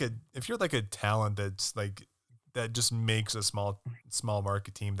you're like a talent that's like that just makes a small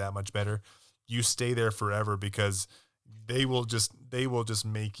market team that much better, you stay there forever because they will just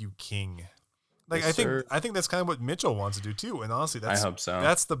make you king. Like Yes, sir. I think that's kind of what Mitchell wants to do too. And honestly, I hope so.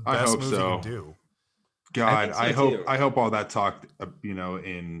 That's the I best hope move so. you can do. God, I think so, too. I hope all that talk,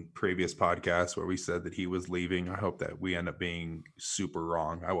 in previous podcasts where we said that he was leaving. I hope that we end up being super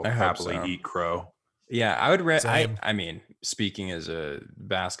wrong. I will I hope happily so. eat crow. Yeah, I would. Same. I mean, speaking as a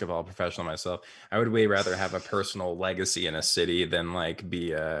basketball professional myself, I would way rather have a personal legacy in a city than like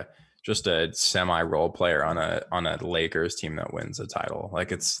be just a semi role player on a Lakers team that wins a title.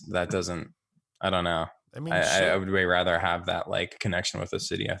 Like I don't know. I mean, I would way rather have that like connection with the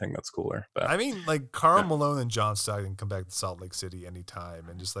city. I think that's cooler. But I mean, like Karl Malone and John Stockton come back to Salt Lake City anytime,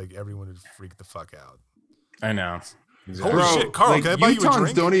 and just like everyone would freak the fuck out. I know. Holy Bro, shit, Carl, like, can I buy you a Utahns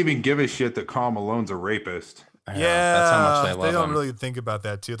drink? don't even give a shit that Karl Malone's a rapist. I know. Yeah, that's how much they love don't him. really think about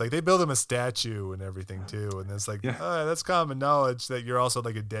that too. Like they build him a statue and everything too, and it's like, Yeah. that's common knowledge that you're also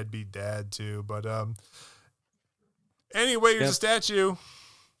like a deadbeat dad too. But anyway, here's a Yep. statue.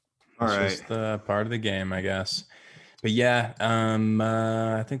 All It's right. just part of the game, I guess. But yeah,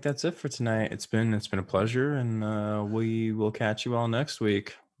 I think that's it for tonight. It's been a pleasure, and we will catch you all next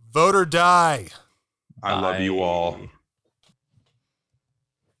week. Vote or die. I love you all. Bye.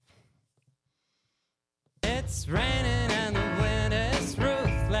 It's raining and the wind is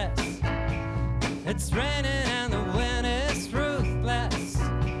ruthless. It's raining and the wind is ruthless.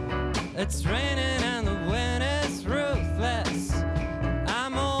 It's raining and the wind is ruthless.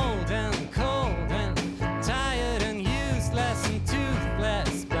 I'm old and cold and tired and useless and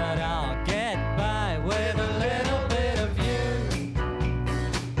toothless, but I'll get by with a little bit of you.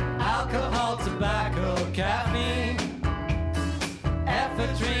 Alcohol, tobacco, caffeine,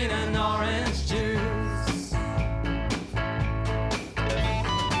 ephedrine and orange juice.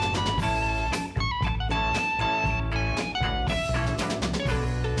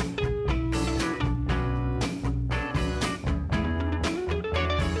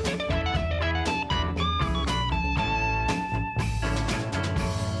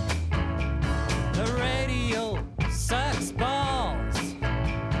 The radio sucks balls.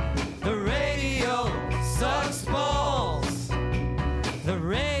 The radio sucks balls. The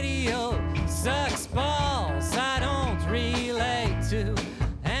radio sucks balls. I don't relate to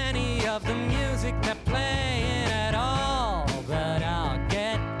any of the music they're playing at all. But I'll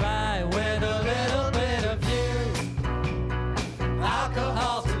get by with a little bit of you.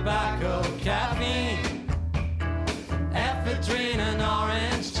 Alcohol, tobacco, caffeine, ephedrine and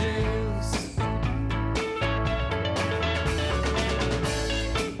orange juice.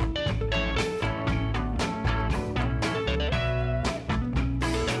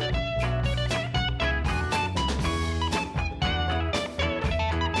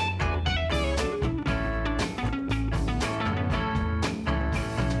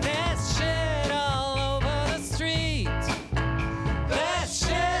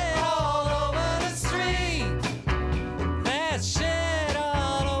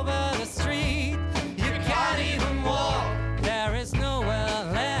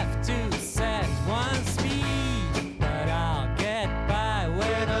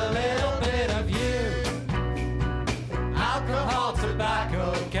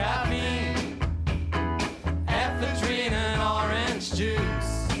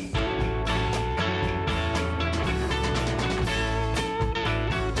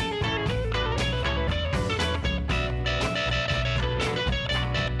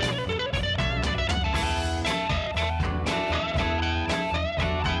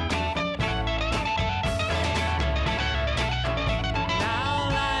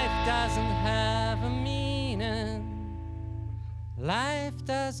 life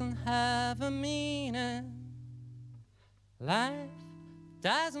doesn't have a meaning. Life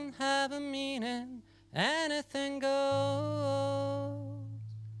doesn't have a meaning. Anything goes.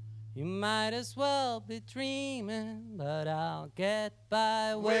 You might as well be dreaming, but I'll get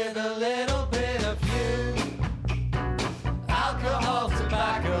by with a little bit of you.